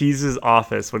in Keyes'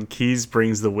 office when Keyes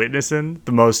brings the witness in,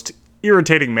 the most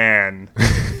irritating man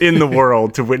in the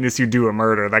world to witness you do a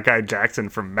murder. That guy Jackson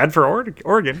from Medford,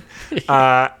 Oregon,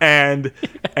 and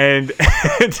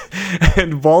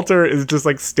Walter is just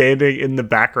like standing in the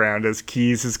background as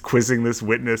Keyes is quizzing this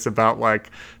witness about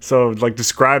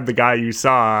describe the guy you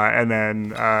saw, and then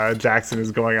Jackson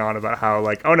is going on about how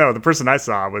like, oh no, the person I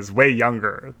saw was way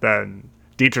younger than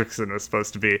Dietrichson was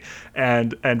supposed to be,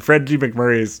 and Fred G.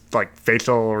 MacMurray's like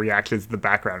facial reactions in the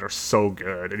background are so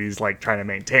good, and he's like trying to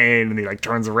maintain, and he like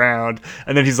turns around,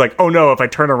 and then he's like, oh no, if I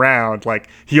turn around, like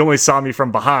he only saw me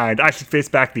from behind, I should face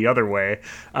back the other way,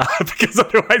 because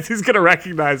otherwise he's gonna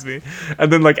recognize me.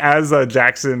 And then like as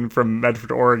Jackson from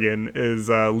Medford, Oregon is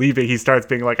leaving, he starts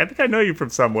being like, I think I know you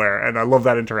from somewhere, and I love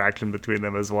that interaction between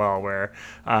them as well, where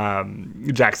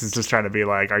Jackson's just trying to be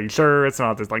like, are you sure it's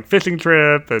not this like fishing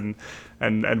trip, and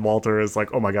Walter is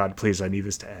like, oh my God, please, I need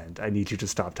this to end. I need you to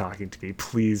stop talking to me.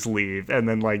 Please leave. And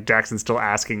then like Jackson's still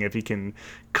asking if he can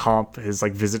comp his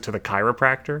like visit to the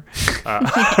chiropractor.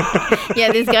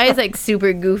 Yeah, this guy is like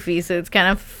super goofy, so it's kind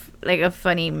of like a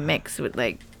funny mix with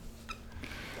like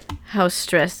how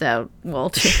stressed out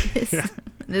Walter is. Yeah.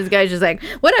 This guy's just like,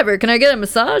 whatever, can I get a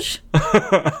massage?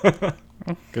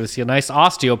 Go see a nice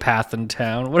osteopath in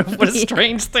town. What a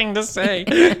strange thing to say.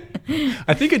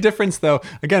 I think a difference with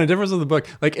the book,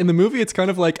 like in the movie, it's kind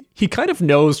of like he kind of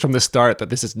knows from the start that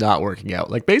this is not working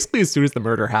out. Like basically as soon as the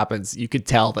murder happens, you could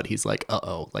tell that he's like,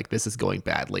 uh-oh, like this is going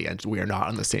badly and we are not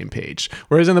on the same page.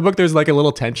 Whereas in the book, there's like a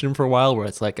little tension for a while where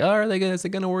it's like, oh, is it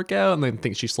going to work out? And then I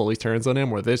think she slowly turns on him,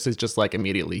 where this is just like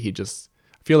immediately, I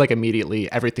feel like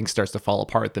immediately everything starts to fall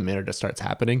apart the minute it starts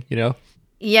happening,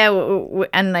 Yeah,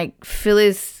 and like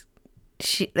Phyllis,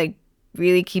 she like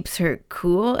really keeps her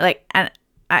cool. Like, and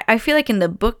I feel like in the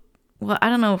book, well, I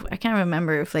don't know, I can't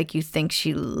remember if like you think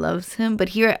she loves him, but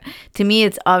here to me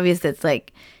it's obvious that's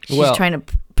like she's trying to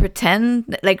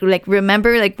pretend, like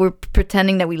remember, like we're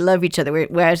pretending that we love each other,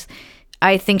 whereas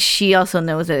I think she also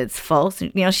knows that it's false.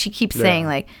 You know, she keeps saying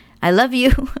like, I love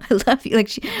you, I love you, like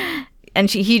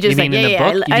he just like,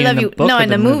 I love you. No, in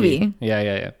the movie.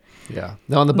 Yeah.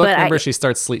 No, in the book, remember, she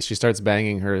starts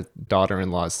banging her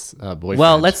daughter-in-law's boyfriend.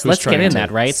 Well, let's get in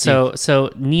that, right? So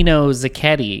Nino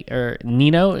Zacchetti, or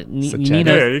Nino,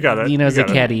 yeah, you got it. Nino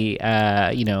Zacchetti,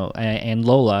 and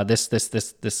Lola, this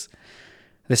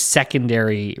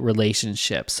secondary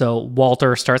relationship. So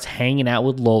Walter starts hanging out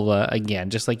with Lola again,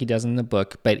 just like he does in the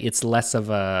book, but it's less of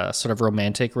a sort of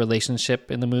romantic relationship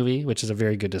in the movie, which is a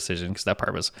very good decision because that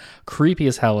part was creepy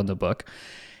as hell in the book.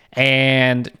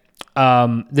 And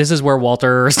this is where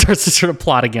Walter starts to sort of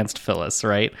plot against Phyllis,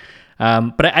 right?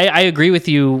 But I agree with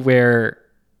you where,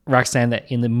 Roxanne, that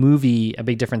in the movie, a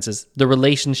big difference is the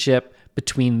relationship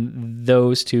between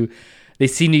those two. They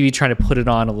seem to be trying to put it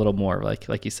on a little more,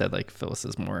 like you said, like Phyllis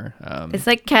is more... it's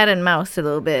like cat and mouse a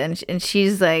little bit, and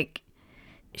she's like,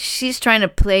 she's trying to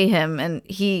play him, and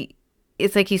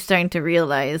it's like he's starting to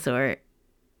realize, or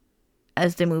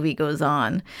as the movie goes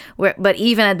on, but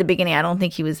even at the beginning, I don't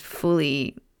think he was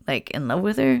fully like in love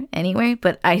with her anyway,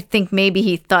 but I think maybe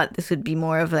he thought this would be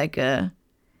more of like a,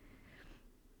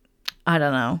 I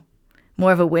don't know,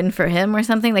 more of a win for him or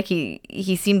something. Like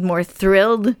he seemed more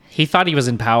thrilled. He thought he was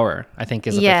in power, I think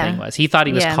is what the thing was. He thought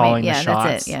he was calling the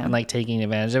shots and like taking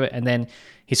advantage of it. And then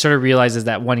he sort of realizes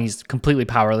that one, he's completely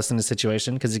powerless in the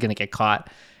situation because he's going to get caught.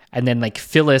 And then like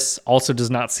Phyllis also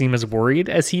does not seem as worried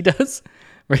as he does.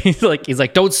 Right? He's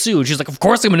like, don't sue. And she's like, of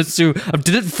course I'm going to sue. I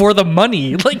did it for the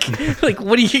money. Like,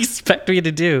 what do you expect me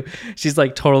to do? She's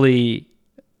like totally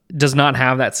does not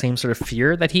have that same sort of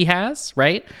fear that he has,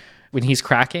 right? When he's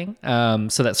cracking.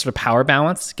 So that sort of power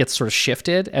balance gets sort of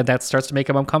shifted, and that starts to make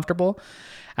him uncomfortable.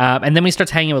 And then when he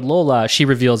starts hanging with Lola, she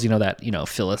reveals, that,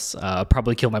 Phyllis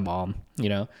probably killed my mom.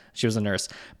 She was a nurse.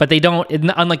 But they don't,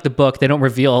 unlike the book, they don't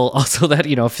reveal also that,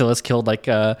 Phyllis killed like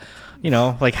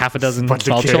half a dozen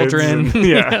small children,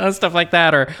 and, stuff like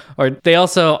that. Or they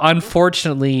also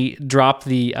unfortunately drop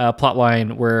the plot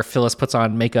line where Phyllis puts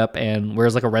on makeup and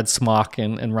wears like a red smock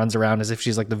and runs around as if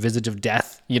she's like the visage of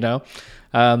death, which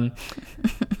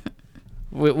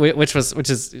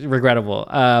is regrettable.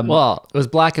 Well, it was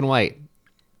black and white.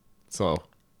 So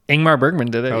Ingmar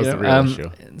Bergman did it. That was the real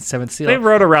issue. Seventh Seal. They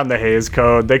wrote around the Hays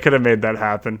Code. They could have made that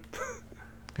happen.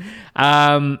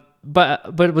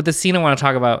 But with the scene I want to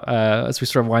talk about as we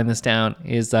sort of wind this down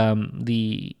is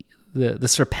the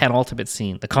sort of penultimate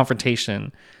scene, the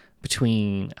confrontation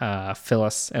between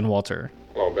Phyllis and Walter.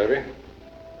 Hello, baby.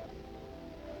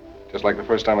 Just like the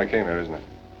first time I came here, isn't it?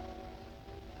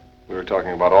 We were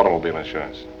talking about automobile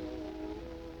insurance.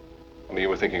 Only you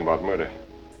were thinking about murder.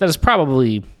 That is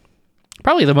probably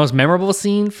the most memorable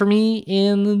scene for me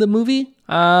in the movie.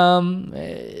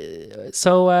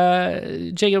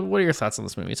 So, Jacob, what are your thoughts on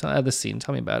this movie? This scene,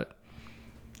 tell me about it.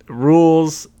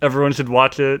 Rules. Everyone should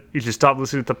watch it. You should stop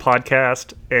listening to the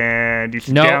podcast, and you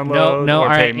should download or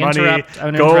pay money.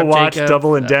 Go watch Jacob.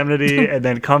 Double Indemnity, and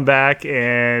then come back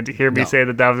and hear me say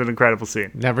that was an incredible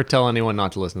scene. Never tell anyone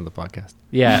not to listen to the podcast.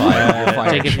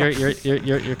 Yeah, Jacob,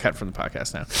 you're cut from the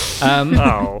podcast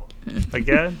now.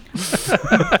 Again?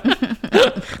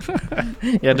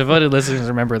 Yeah, devoted listeners,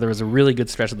 remember there was a really good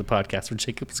stretch of the podcast when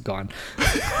Jacob was gone.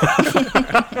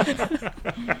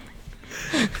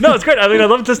 No, it's great. I mean, I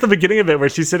love just the beginning of it where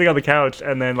she's sitting on the couch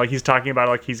and then like he's talking about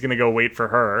like he's gonna go wait for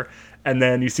her, and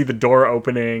then you see the door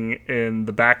opening in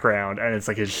the background and it's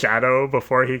like his shadow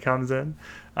before he comes in.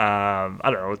 I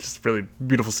don't know, it's just a really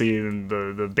beautiful scene, and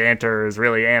the banter is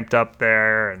really amped up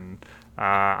there, and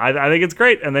I think it's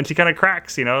great. And then she kind of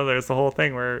cracks, there's the whole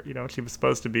thing where she was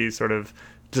supposed to be sort of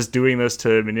just doing this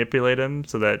to manipulate him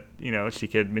so that she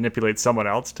could manipulate someone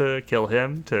else to kill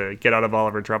him to get out of all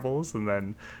of her troubles, and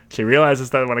then she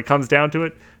realizes that when it comes down to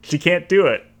it, she can't do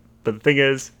it. But the thing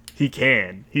is, he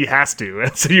has to,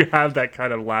 and so you have that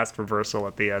kind of last reversal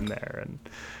at the end there. And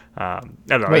I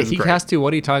don't know. Wait, he has to?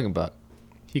 What are you talking about?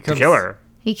 He comes to kill her.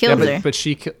 He kills her. But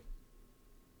she.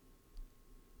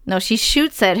 No, she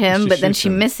shoots at him, but then she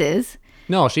misses.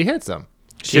 No, she hits him.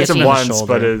 She hits him once,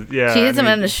 but she hits him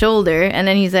on the shoulder, and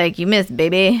then he's like, "You missed,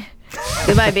 baby.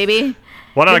 Goodbye, baby."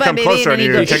 Why don't I come closer to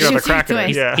you? Take another crack at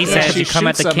it. Yeah. He says, "You come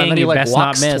at the king, you best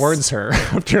not miss." Towards her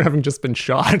after having just been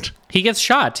shot. He gets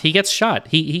shot. He gets shot.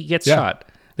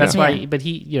 That's why. But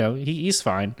he's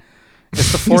fine.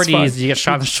 It's the 40s. You get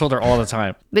shot in the shoulder all the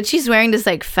time. But she's wearing this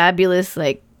like fabulous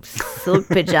like silk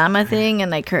pajama thing,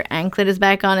 and like her anklet is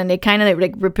back on, and they kind of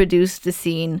like reproduce the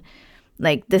scene.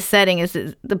 Like the setting is,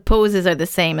 the poses are the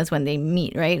same as when they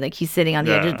meet, right? Like he's sitting on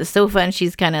the edge of the sofa, and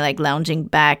she's kind of like lounging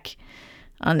back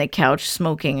on the couch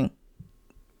smoking.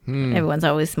 Everyone's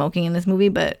always smoking in this movie,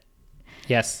 but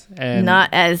yes, and not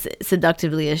as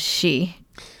seductively as she.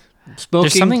 Smoking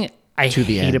there's something I to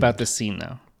the hate end. about this scene,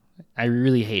 though. I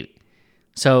really hate it.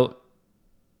 So,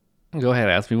 go ahead,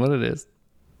 ask me what it is.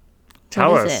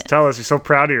 Tell What is us. it? Tell us. You're so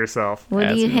proud of yourself. What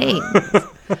do you hate?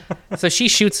 So she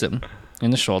shoots him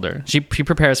in the shoulder. She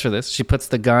prepares for this. She puts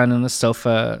the gun on the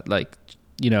sofa, like,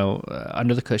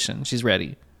 under the cushion. She's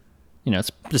ready.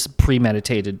 It's just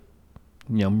premeditated,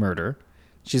 murder.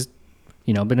 She's,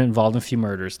 been involved in a few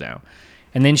murders now.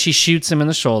 And then she shoots him in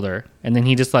the shoulder, and then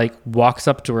he just like walks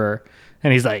up to her,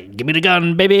 and he's like, "Give me the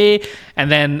gun, baby."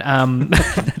 And then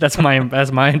that's my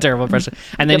terrible impression.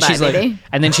 And then Goodbye,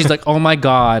 she's like, "Oh my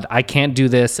God, I can't do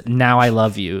this. Now I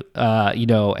love you."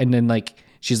 And then like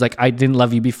she's like, "I didn't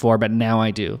love you before, but now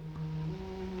I do."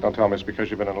 Don't tell me it's because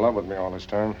you've been in love with me all this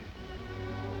time.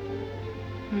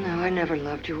 No, I never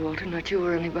loved you, Walter, not you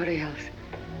or anybody else.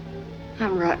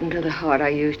 I'm rotten to the heart. I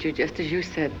used you just as you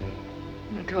said.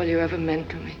 That's all you ever meant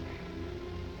to me.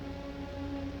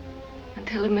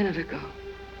 Until a minute ago,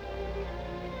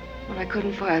 when I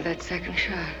couldn't fire that second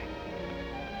shot.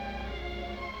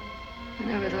 I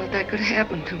never thought that could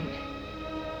happen to me.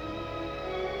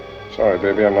 Sorry,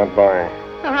 baby, I'm not buying.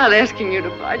 I'm not asking you to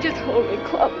buy, just hold me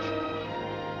close.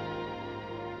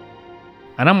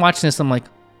 And I'm watching this. I'm like,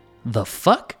 the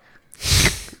fuck?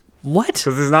 What?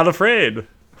 Because he's not afraid.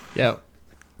 Yeah.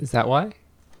 Is that why?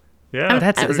 Yeah.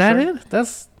 Is that it?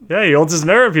 That's Yeah, he holds his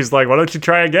nerve. He's like, why don't you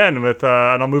try again with,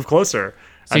 and I'll move closer.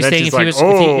 So And you're then saying she's if he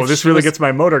like, was- if this she really was- gets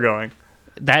my motor going.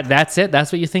 that's it.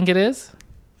 That's what you think it is.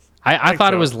 I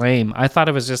thought it so. was lame. I thought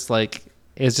it was just like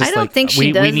it's just I don't like think she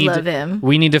we does need love to, him.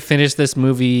 We need to finish this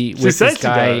movie with said this she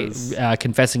guy does.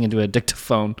 confessing into a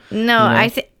dictaphone. No,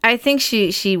 I think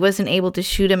she wasn't able to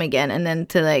shoot him again, and then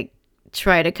to like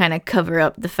try to kind of cover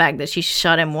up the fact that she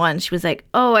shot him once. She was like,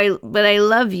 but I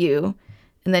love you.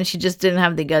 And then she just didn't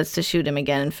have the guts to shoot him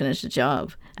again and finish the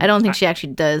job. I don't think she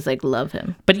actually does like love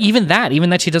him. But even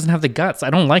that she doesn't have the guts. I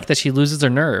don't like that she loses her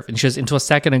nerve. And she goes, until a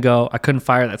second ago, I couldn't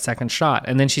fire that second shot.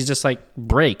 And then she's just like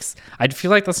breaks. I feel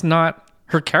like that's not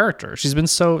her character. She's been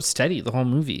so steady the whole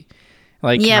movie.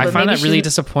 Like, Yeah, I but find maybe that really she's-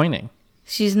 disappointing.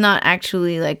 She's not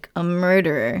actually like a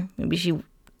murderer. Maybe she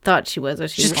thought she was, or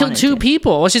She's killed two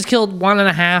people. Well, she's killed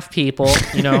 1.5 people,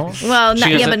 Well,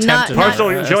 She has but not attempted Partial,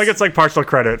 murder. she only gets like partial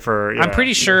credit for. Yeah. I'm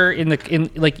pretty sure I'm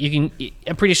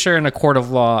pretty sure in a court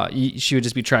of law she would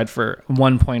just be tried for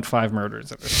 1.5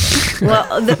 murders. Well,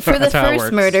 for the That's how it first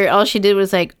works. murder, all she did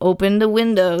was like open the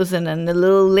windows, and then the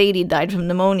little lady died from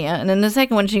pneumonia. And then the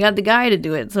second one, she got the guy to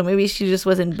do it. So maybe she just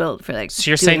wasn't built for like. So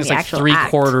you're doing saying it's the like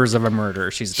actual 3/4 of a murder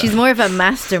she's done. She's more of a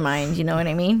mastermind. You know what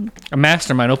I mean? A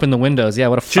mastermind. Open the windows. Yeah,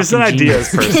 what a She's an fucking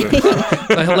ideas genius.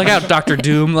 person. Look out, Dr.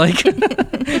 Doom. Like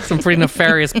some pretty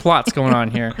nefarious plots going on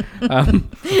here.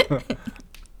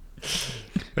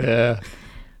 Yeah.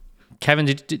 Kevin,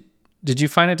 did you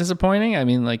find it disappointing? I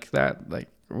mean, like that. Like,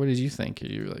 what did you think?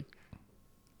 You were like,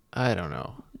 I don't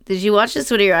know. Did you watch this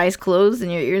with your eyes closed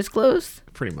and your ears closed?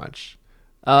 Pretty much.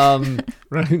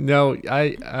 No,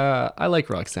 I like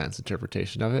Roxanne's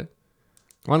interpretation of it.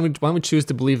 Why don't we choose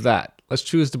to believe that? Let's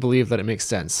choose to believe that it makes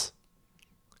sense,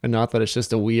 and not that it's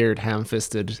just a weird,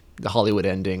 ham-fisted Hollywood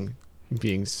ending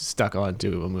being stuck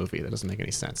onto a movie that doesn't make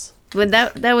any sense. But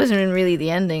that wasn't really the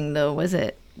ending, though, was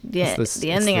it? Yeah, It's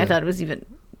the ending I thought was even.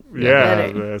 Yeah,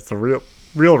 better. it's a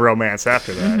real romance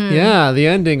after that. Yeah, the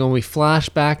ending when we flash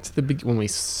back to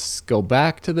go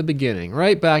back to the beginning,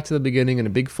 right back to the beginning in a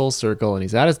big full circle, and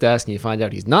he's at his desk, and you find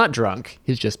out he's not drunk;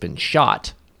 he's just been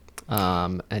shot.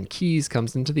 And Keyes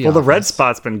comes into the Well, office. the red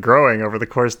spot's been growing over the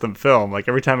course of the film. Like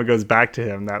every time it goes back to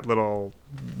him, that little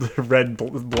red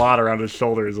blot around his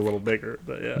shoulder is a little bigger.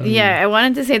 But yeah. Yeah, I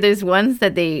wanted to say there's ones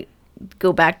that they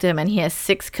go back to him and he has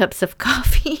 6 cups of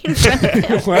coffee in front of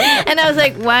him. And I was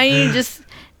like, why don't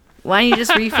you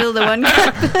just refill the one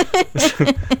cup?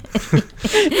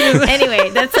 Anyway,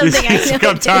 that's something I He's like,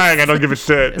 I'm tired. I don't give a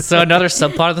shit. so another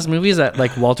subplot of this movie is that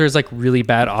like Walter's like really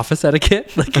bad office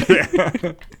etiquette. Like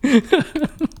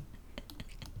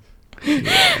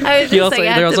I was he just also, like,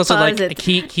 I there had was to also pause like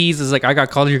it. Keyes is like, I got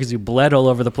called here because you bled all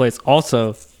over the place.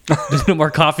 Also, there's no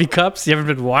more coffee cups. You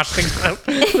haven't been washing them.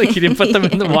 Like you didn't put them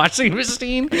in the washing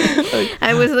machine.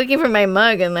 I was looking for my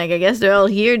mug and like, I guess they're all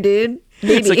here, dude.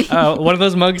 It's Maybe. like one of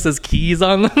those mugs says Keyes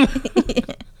on them.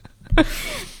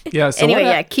 Yeah. So Anyway, what-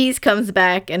 yeah, Keyes comes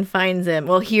back and finds him.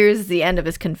 Well, here's the end of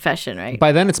his confession, right?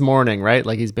 By then it's morning, right?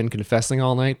 Like he's been confessing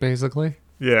all night, basically.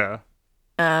 Yeah.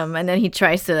 And then he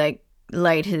tries to like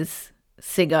light his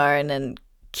cigar, and then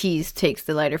Keyes takes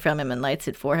the lighter from him and lights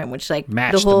it for him, which like the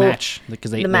match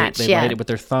because they light yeah. it with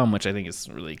their thumb, which I think is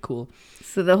really cool.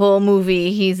 So the whole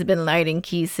movie, he's been lighting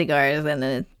Keyes cigars, and then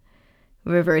it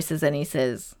reverses and he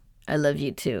says, "I love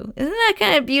you too." Isn't that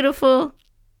kind of beautiful?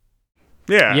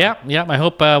 Yeah. Yeah. I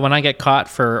hope when I get caught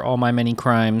for all my many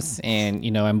crimes and,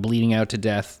 you know, I'm bleeding out to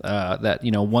death, that,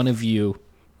 you know, one of you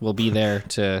will be there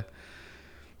to,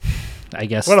 I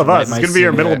guess. One of us is going to be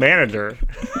your middle cigarette. manager.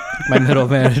 My middle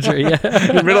manager,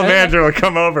 yeah. Your middle manager will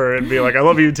come over and be like, "I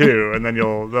love you too," and then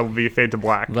that'll be fade to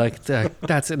black. Like,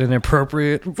 that's an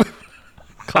inappropriate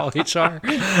call HR.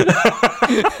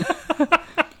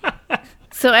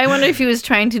 So I wonder if he was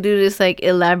trying to do this like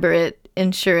elaborate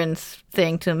insurance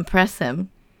thing to impress him.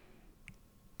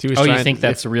 Oh, you think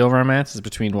that's a real romance is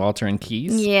between Walter and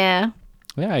Keyes? Yeah.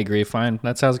 Yeah, I agree. Fine.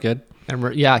 That sounds good.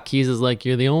 And yeah, Keyes is like,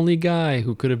 "You're the only guy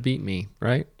who could have beat me,"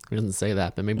 right? He doesn't say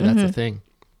that, but maybe that's the thing.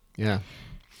 Yeah.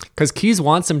 Because Keyes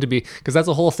wants him to be, because that's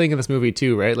the whole thing in this movie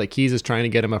too, right? Like Keyes is trying to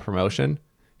get him a promotion.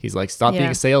 He's like, "Stop being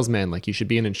a salesman. Like you should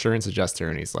be an insurance adjuster."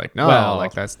 And he's like, "No, Well,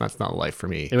 like that's not life for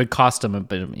me." It would cost him a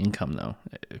bit of income, though.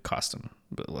 It would cost him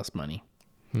a bit less money.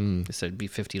 They said it'd be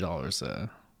 $50.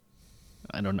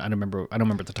 I don't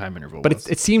remember the time interval. But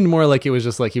it seemed more like it was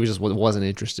just like he wasn't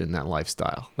interested in that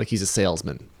lifestyle. Like he's a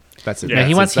salesman. That's it. Yeah,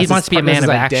 he wants to be a man of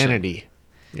action. Identity.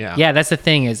 Yeah. Yeah, that's the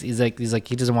thing. Is he's like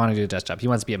he doesn't want to do a desk job. He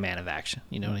wants to be a man of action.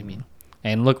 You know what I mean?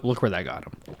 And look where that got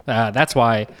him. That's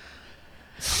why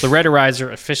the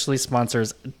Rederizer officially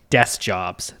sponsors desk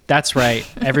jobs. That's right.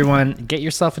 Everyone, get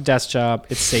yourself a desk job.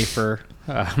 It's safer.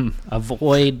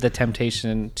 Avoid the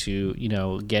temptation to, you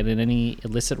know, get in any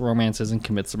illicit romances and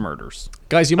commit some murders.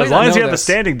 Guys, you might As not long as know you have a this.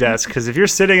 standing desk, because if you're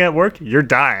sitting at work, you're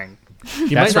dying. You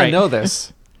That's might right. not know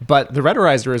this, but the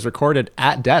Rederizer is recorded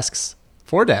at desks,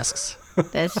 for desks.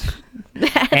 That's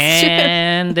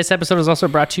And this episode is also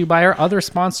brought to you by our other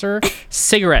sponsor,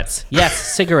 cigarettes.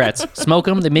 Yes, cigarettes. Smoke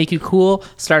them. They make you cool.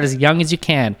 Start as young as you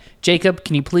can. Jacob,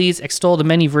 can you please extol the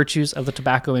many virtues of the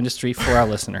tobacco industry for our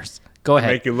listeners? Go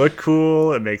ahead. Make you look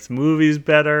cool. It makes movies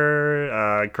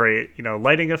better. Great,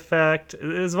 lighting effect. It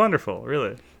is wonderful,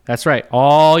 really. That's right.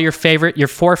 All your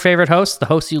four favorite hosts, the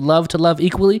hosts you love to love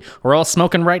equally, we're all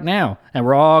smoking right now. And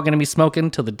we're all going to be smoking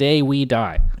till the day we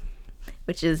die.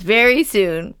 which is very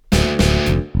soon.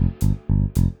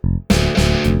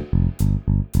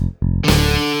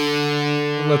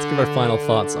 Let's give our final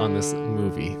thoughts on this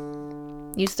movie.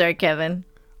 You start, Kevin.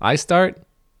 I start?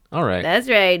 All right. That's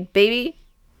right, baby.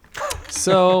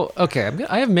 So, okay,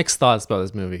 I have mixed thoughts about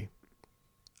this movie.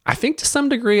 I think to some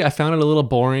degree I found it a little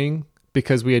boring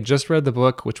because we had just read the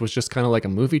book, which was just kind of like a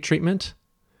movie treatment.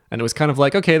 And it was kind of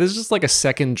like, okay, this is just like a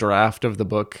second draft of the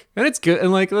book. And it's good.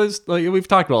 And like we've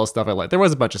talked about all the stuff I liked. There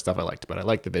was a bunch of stuff I liked, but I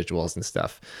liked the visuals and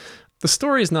stuff. The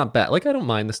story is not bad. Like, I don't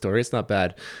mind the story. It's not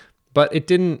bad. But it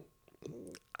didn't,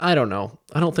 I don't know.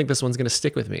 I don't think this one's going to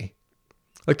stick with me.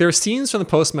 Like, there are scenes from The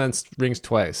Postman Rings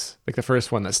Twice, like the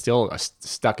first one that's still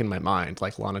stuck in my mind.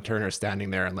 Like Lana Turner standing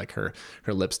there and like her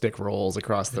lipstick rolls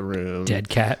across the room. Dead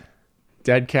cat.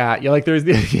 Yeah, like there's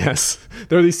yes.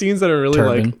 There are these scenes that are really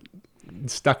Turban. like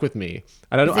stuck with me.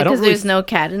 And I don't Because really, there's no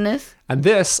cat in this? and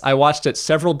this, I watched it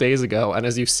several days ago, and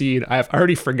as you've seen, I have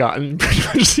already forgotten pretty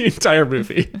much the entire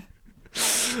movie.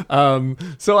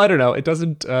 So I don't know. It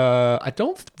doesn't.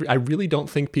 I really don't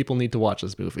think people need to watch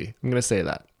this movie. I'm gonna say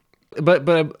that. But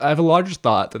I have a larger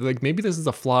thought that like maybe this is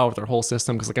a flaw with their whole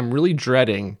system because like I'm really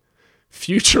dreading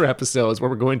future episodes where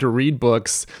we're going to read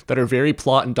books that are very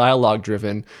plot and dialogue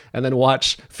driven and then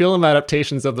watch film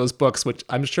adaptations of those books, which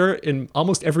I'm sure in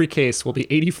almost every case will be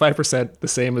 85% the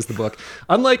same as the book.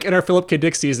 Unlike in our Philip K.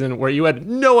 Dick season where you had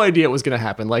no idea what was going to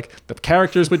happen. Like the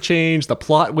characters would change, the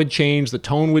plot would change, the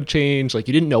tone would change. Like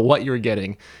you didn't know what you were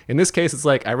getting. In this case, it's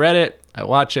like I read it, I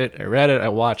watch it, I read it, I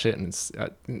watch it, and it's,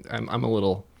 I'm a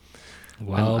little,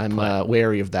 I'm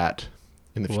wary of that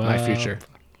in my future.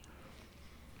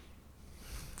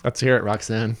 Let's hear it,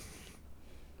 Roxanne.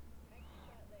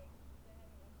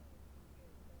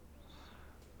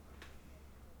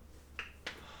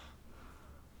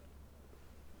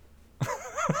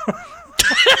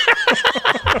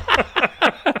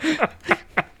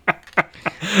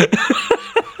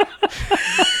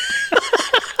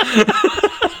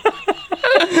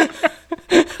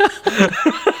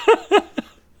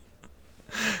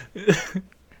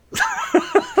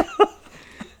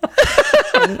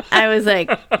 I was like,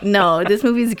 no, this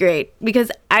movie's great.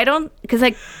 Because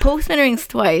like Postman Rings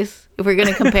Twice, if we're going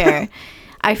to compare,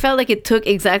 I felt like it took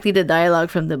exactly the dialogue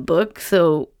from the book.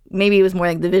 So maybe it was more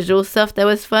like the visual stuff that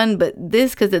was fun. But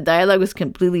this, because the dialogue was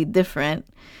completely different,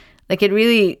 like it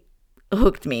really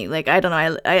hooked me. Like, I don't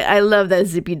know, I love that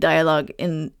zippy dialogue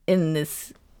in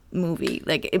this movie.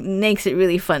 Like, it makes it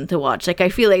really fun to watch. Like, I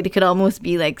feel like it could almost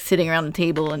be like sitting around the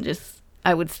table and just,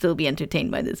 I would still be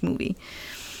entertained by this movie.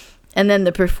 And then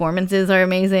the performances are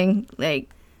amazing. Like,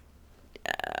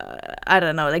 I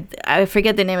don't know, like, I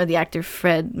forget the name of the actor,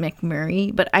 Fred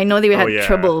MacMurray, but I know they had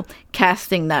trouble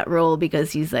casting that role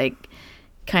because he's like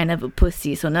kind of a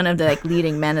pussy, so none of the like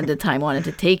leading men at the time wanted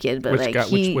to take it. But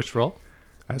which role?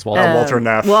 As Walter. Walter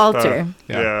Neff. Walter.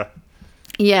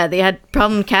 Yeah, they had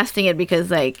problem casting it because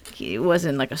like he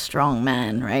wasn't like a strong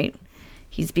man, right?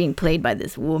 He's being played by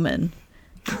this woman,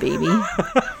 baby.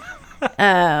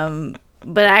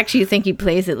 But I actually think he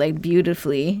plays it like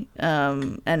beautifully.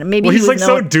 And maybe he's like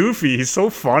so doofy. He's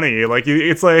so funny. Like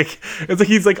it's like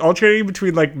he's like alternating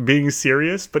between like being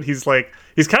serious, but he's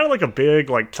kind of like a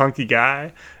big like chunky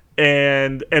guy,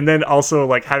 and then also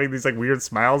like having these like weird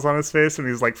smiles on his face and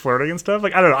he's like flirting and stuff.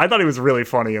 Like I don't know. I thought he was really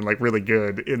funny and like really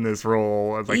good in this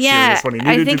role. And, like serious when he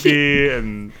needed to be.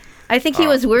 And I think he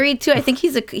was worried too. I think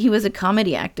he was a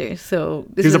comedy actor. So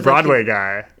he's a Broadway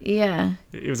guy. Yeah,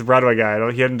 he was a Broadway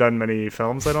guy. He hadn't done many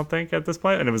films, I don't think, at this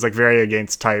point, and it was like very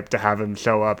against type to have him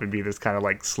show up and be this kind of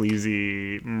like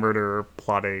sleazy murder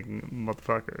plotting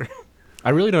motherfucker.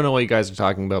 I really don't know what you guys are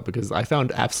talking about because I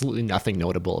found absolutely nothing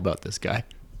notable about this guy.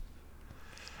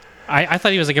 I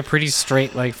thought he was like a pretty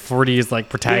straight like 40s like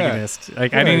protagonist. Yeah.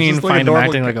 Like I didn't even find him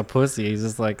acting like a pussy. He's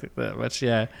just like that much.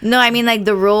 Yeah. No, I mean like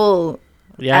the role.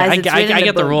 Yeah, I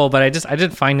get the role, but I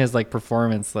didn't find his like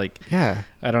performance like. Yeah.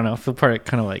 I don't know. I feel kind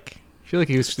of like. I feel like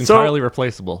he was entirely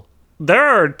replaceable. There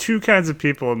are two kinds of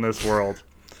people in this world: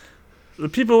 the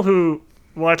people who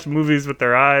watch movies with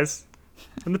their eyes,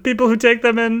 and the people who take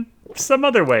them in some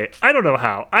other way. I don't know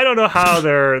how. I don't know how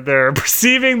they're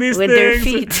perceiving these with things. Their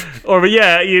feet. Or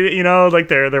yeah, you know, like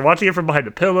they're watching it from behind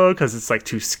a pillow because it's like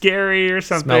too scary or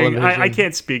something. I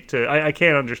can't speak to. I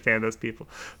can't understand those people.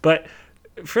 But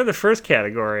for the first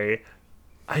category,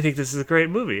 I think this is a great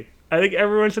movie. I think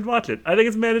everyone should watch it. I think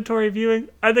it's mandatory viewing.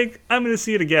 I think I'm going to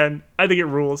see it again. I think it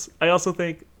rules. I also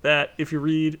think that if you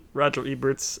read Roger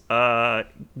Ebert's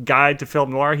guide to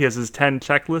film noir, he has his 10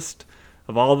 checklist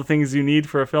of all the things you need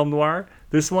for a film noir.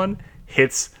 This one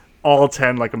hits all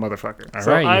 10 like a motherfucker. All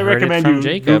so right, I recommend you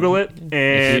Jacob. Google it,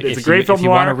 and it's a great film noir. If you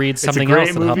want to read something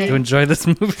else, it'll help you enjoy this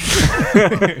movie.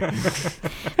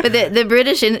 But the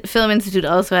British Film Institute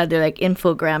also had their like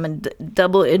infogram, and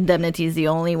Double Indemnity is the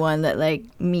only one that like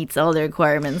meets all the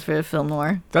requirements for a film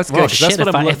noir. That's good. Well, That's shit,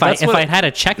 if I had a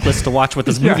checklist to watch with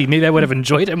this movie, maybe I would have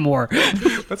enjoyed it more.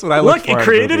 That's what I look for. It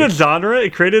created a genre.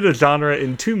 It created a genre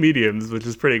in two mediums, which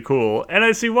is pretty cool, and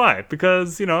I see why.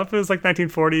 Because if it was like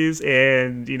 1940s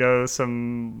and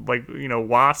some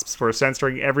wasps were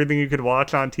censoring everything you could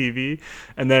watch on TV,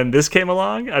 and then this came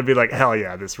along, I'd be like, hell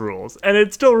yeah, this rules. And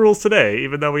it still rules today,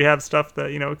 even though we have stuff that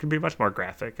can be much more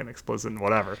graphic and explicit and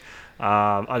whatever.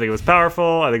 I think it was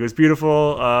powerful. I think it was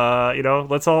beautiful.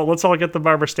 Let's all get the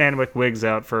Barbara Stanwyck wigs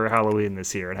out for Halloween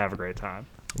this year and have a great time.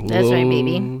 That's right,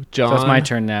 baby. John, so it's my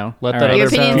turn now. Your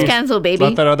opinion's canceled, baby.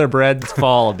 Let that other bread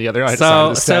fall. The other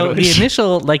so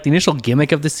the initial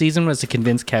gimmick of the season was to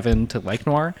convince Kevin to like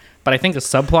noir, but I think the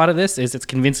subplot of this is it's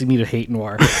convincing me to hate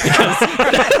noir because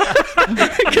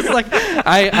like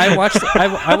I watched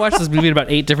this movie in about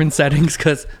 8 different settings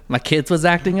because my kids was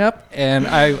acting up and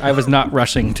I was not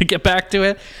rushing to get back to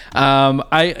it.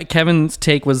 Kevin's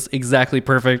take was exactly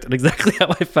perfect and exactly how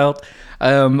I felt.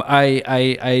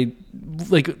 I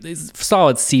like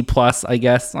solid C+, I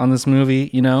guess, on this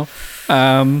movie.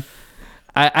 I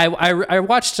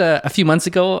watched a few months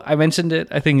ago. I mentioned it,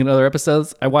 I think, in other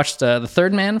episodes. I watched The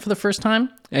Third Man for the first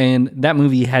time, and that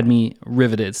movie had me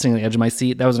riveted, sitting on the edge of my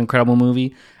seat. That was an incredible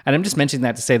movie, and I'm just mentioning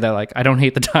that to say that like I don't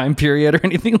hate the time period or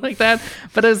anything like that.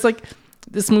 But it's like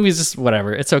this movie is just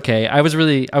whatever. It's okay. I was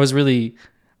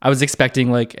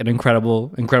expecting like an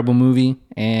incredible movie,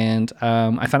 and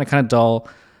I found it kind of dull.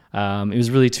 It was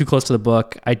really too close to the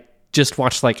book. I just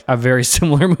watched like a very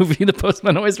similar movie, The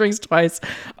Postman Always Rings Twice.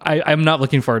 I'm not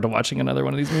looking forward to watching another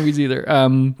one of these movies either.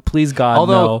 Please God,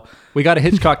 Although, no. we got a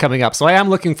Hitchcock coming up, so I am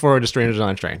looking forward to Strangers on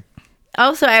a Train.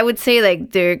 Also, I would say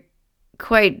like they're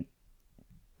quite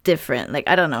different. Like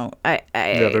I don't know. They're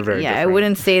very different. I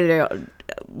wouldn't say they're,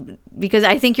 because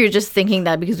I think you're just thinking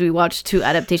that because we watched 2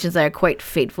 adaptations that are quite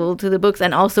faithful to the books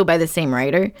and also by the same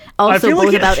writer, also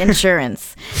both about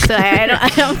insurance. So I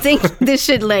don't think this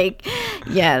should like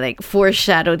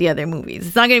foreshadow the other movies.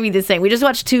 It's not going to be the same. We just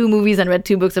watched 2 movies and read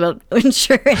 2 books about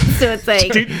insurance, so it's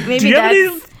like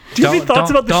Do you have any thoughts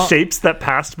about the don't- shapes that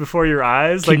passed before your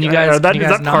eyes? Can you guys, is that can you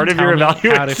guys part not of your tell me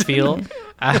evaluation? how to feel?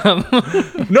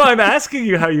 No, I'm asking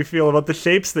you how you feel about the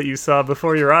shapes that you saw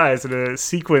before your eyes in a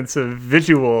sequence of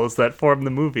visuals that form the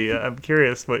movie. I'm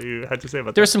curious what you had to say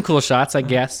about There's that. some cool shots, I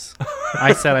guess.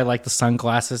 I said I like the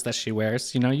sunglasses that she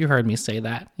wears. You heard me say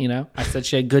that. I said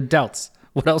she had good delts.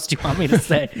 What else do you want me to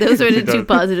say? Those were the two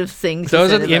positive things. you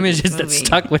Those are said the about this images that movie.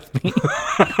 stuck with me.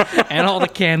 And all the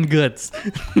canned goods.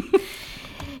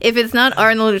 If it's not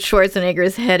Arnold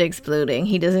Schwarzenegger's head exploding,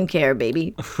 he doesn't care,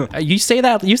 baby. You say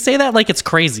that like it's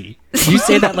crazy. You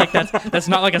say that like that's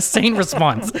not like a sane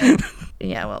response.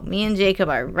 Yeah, well, me and Jacob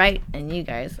are right, and you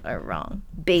guys are wrong,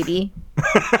 baby.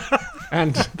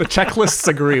 And the checklists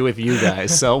agree with you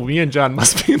guys, so me and John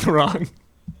must be in the wrong.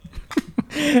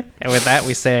 And with that,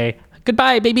 we say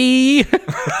goodbye, baby.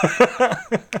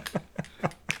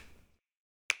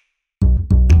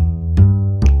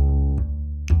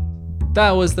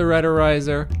 That was The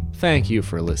Rhetorizer. Thank you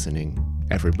for listening,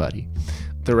 everybody.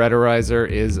 The Rhetorizer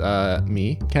is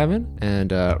me, Kevin,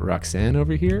 and Roxanne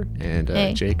over here, and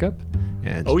Hey. Jacob,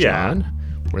 and Oh, yeah. John.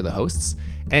 We're the hosts.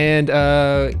 And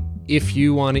if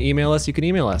you want to email us, you can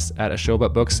email us at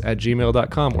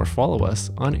ashowabutbooks@gmail.com or follow us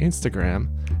on Instagram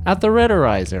at The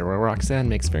Rhetorizer, where Roxanne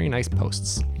makes very nice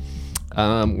posts.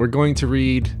 We're going to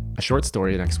read a short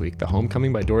story next week, The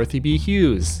Homecoming by Dorothy B.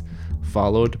 Hughes,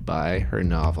 followed by her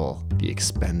novel, The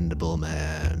Expendable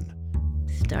Man.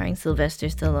 Starring Sylvester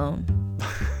Stallone.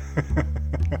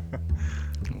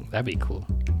 That'd be cool.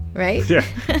 Right? Yeah,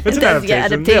 it's an That's- yeah,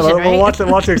 adaptation. adaptation, We'll right?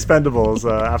 watch Expendables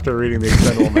after reading The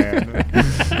Expendable Man.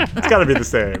 It's got to be the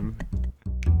same.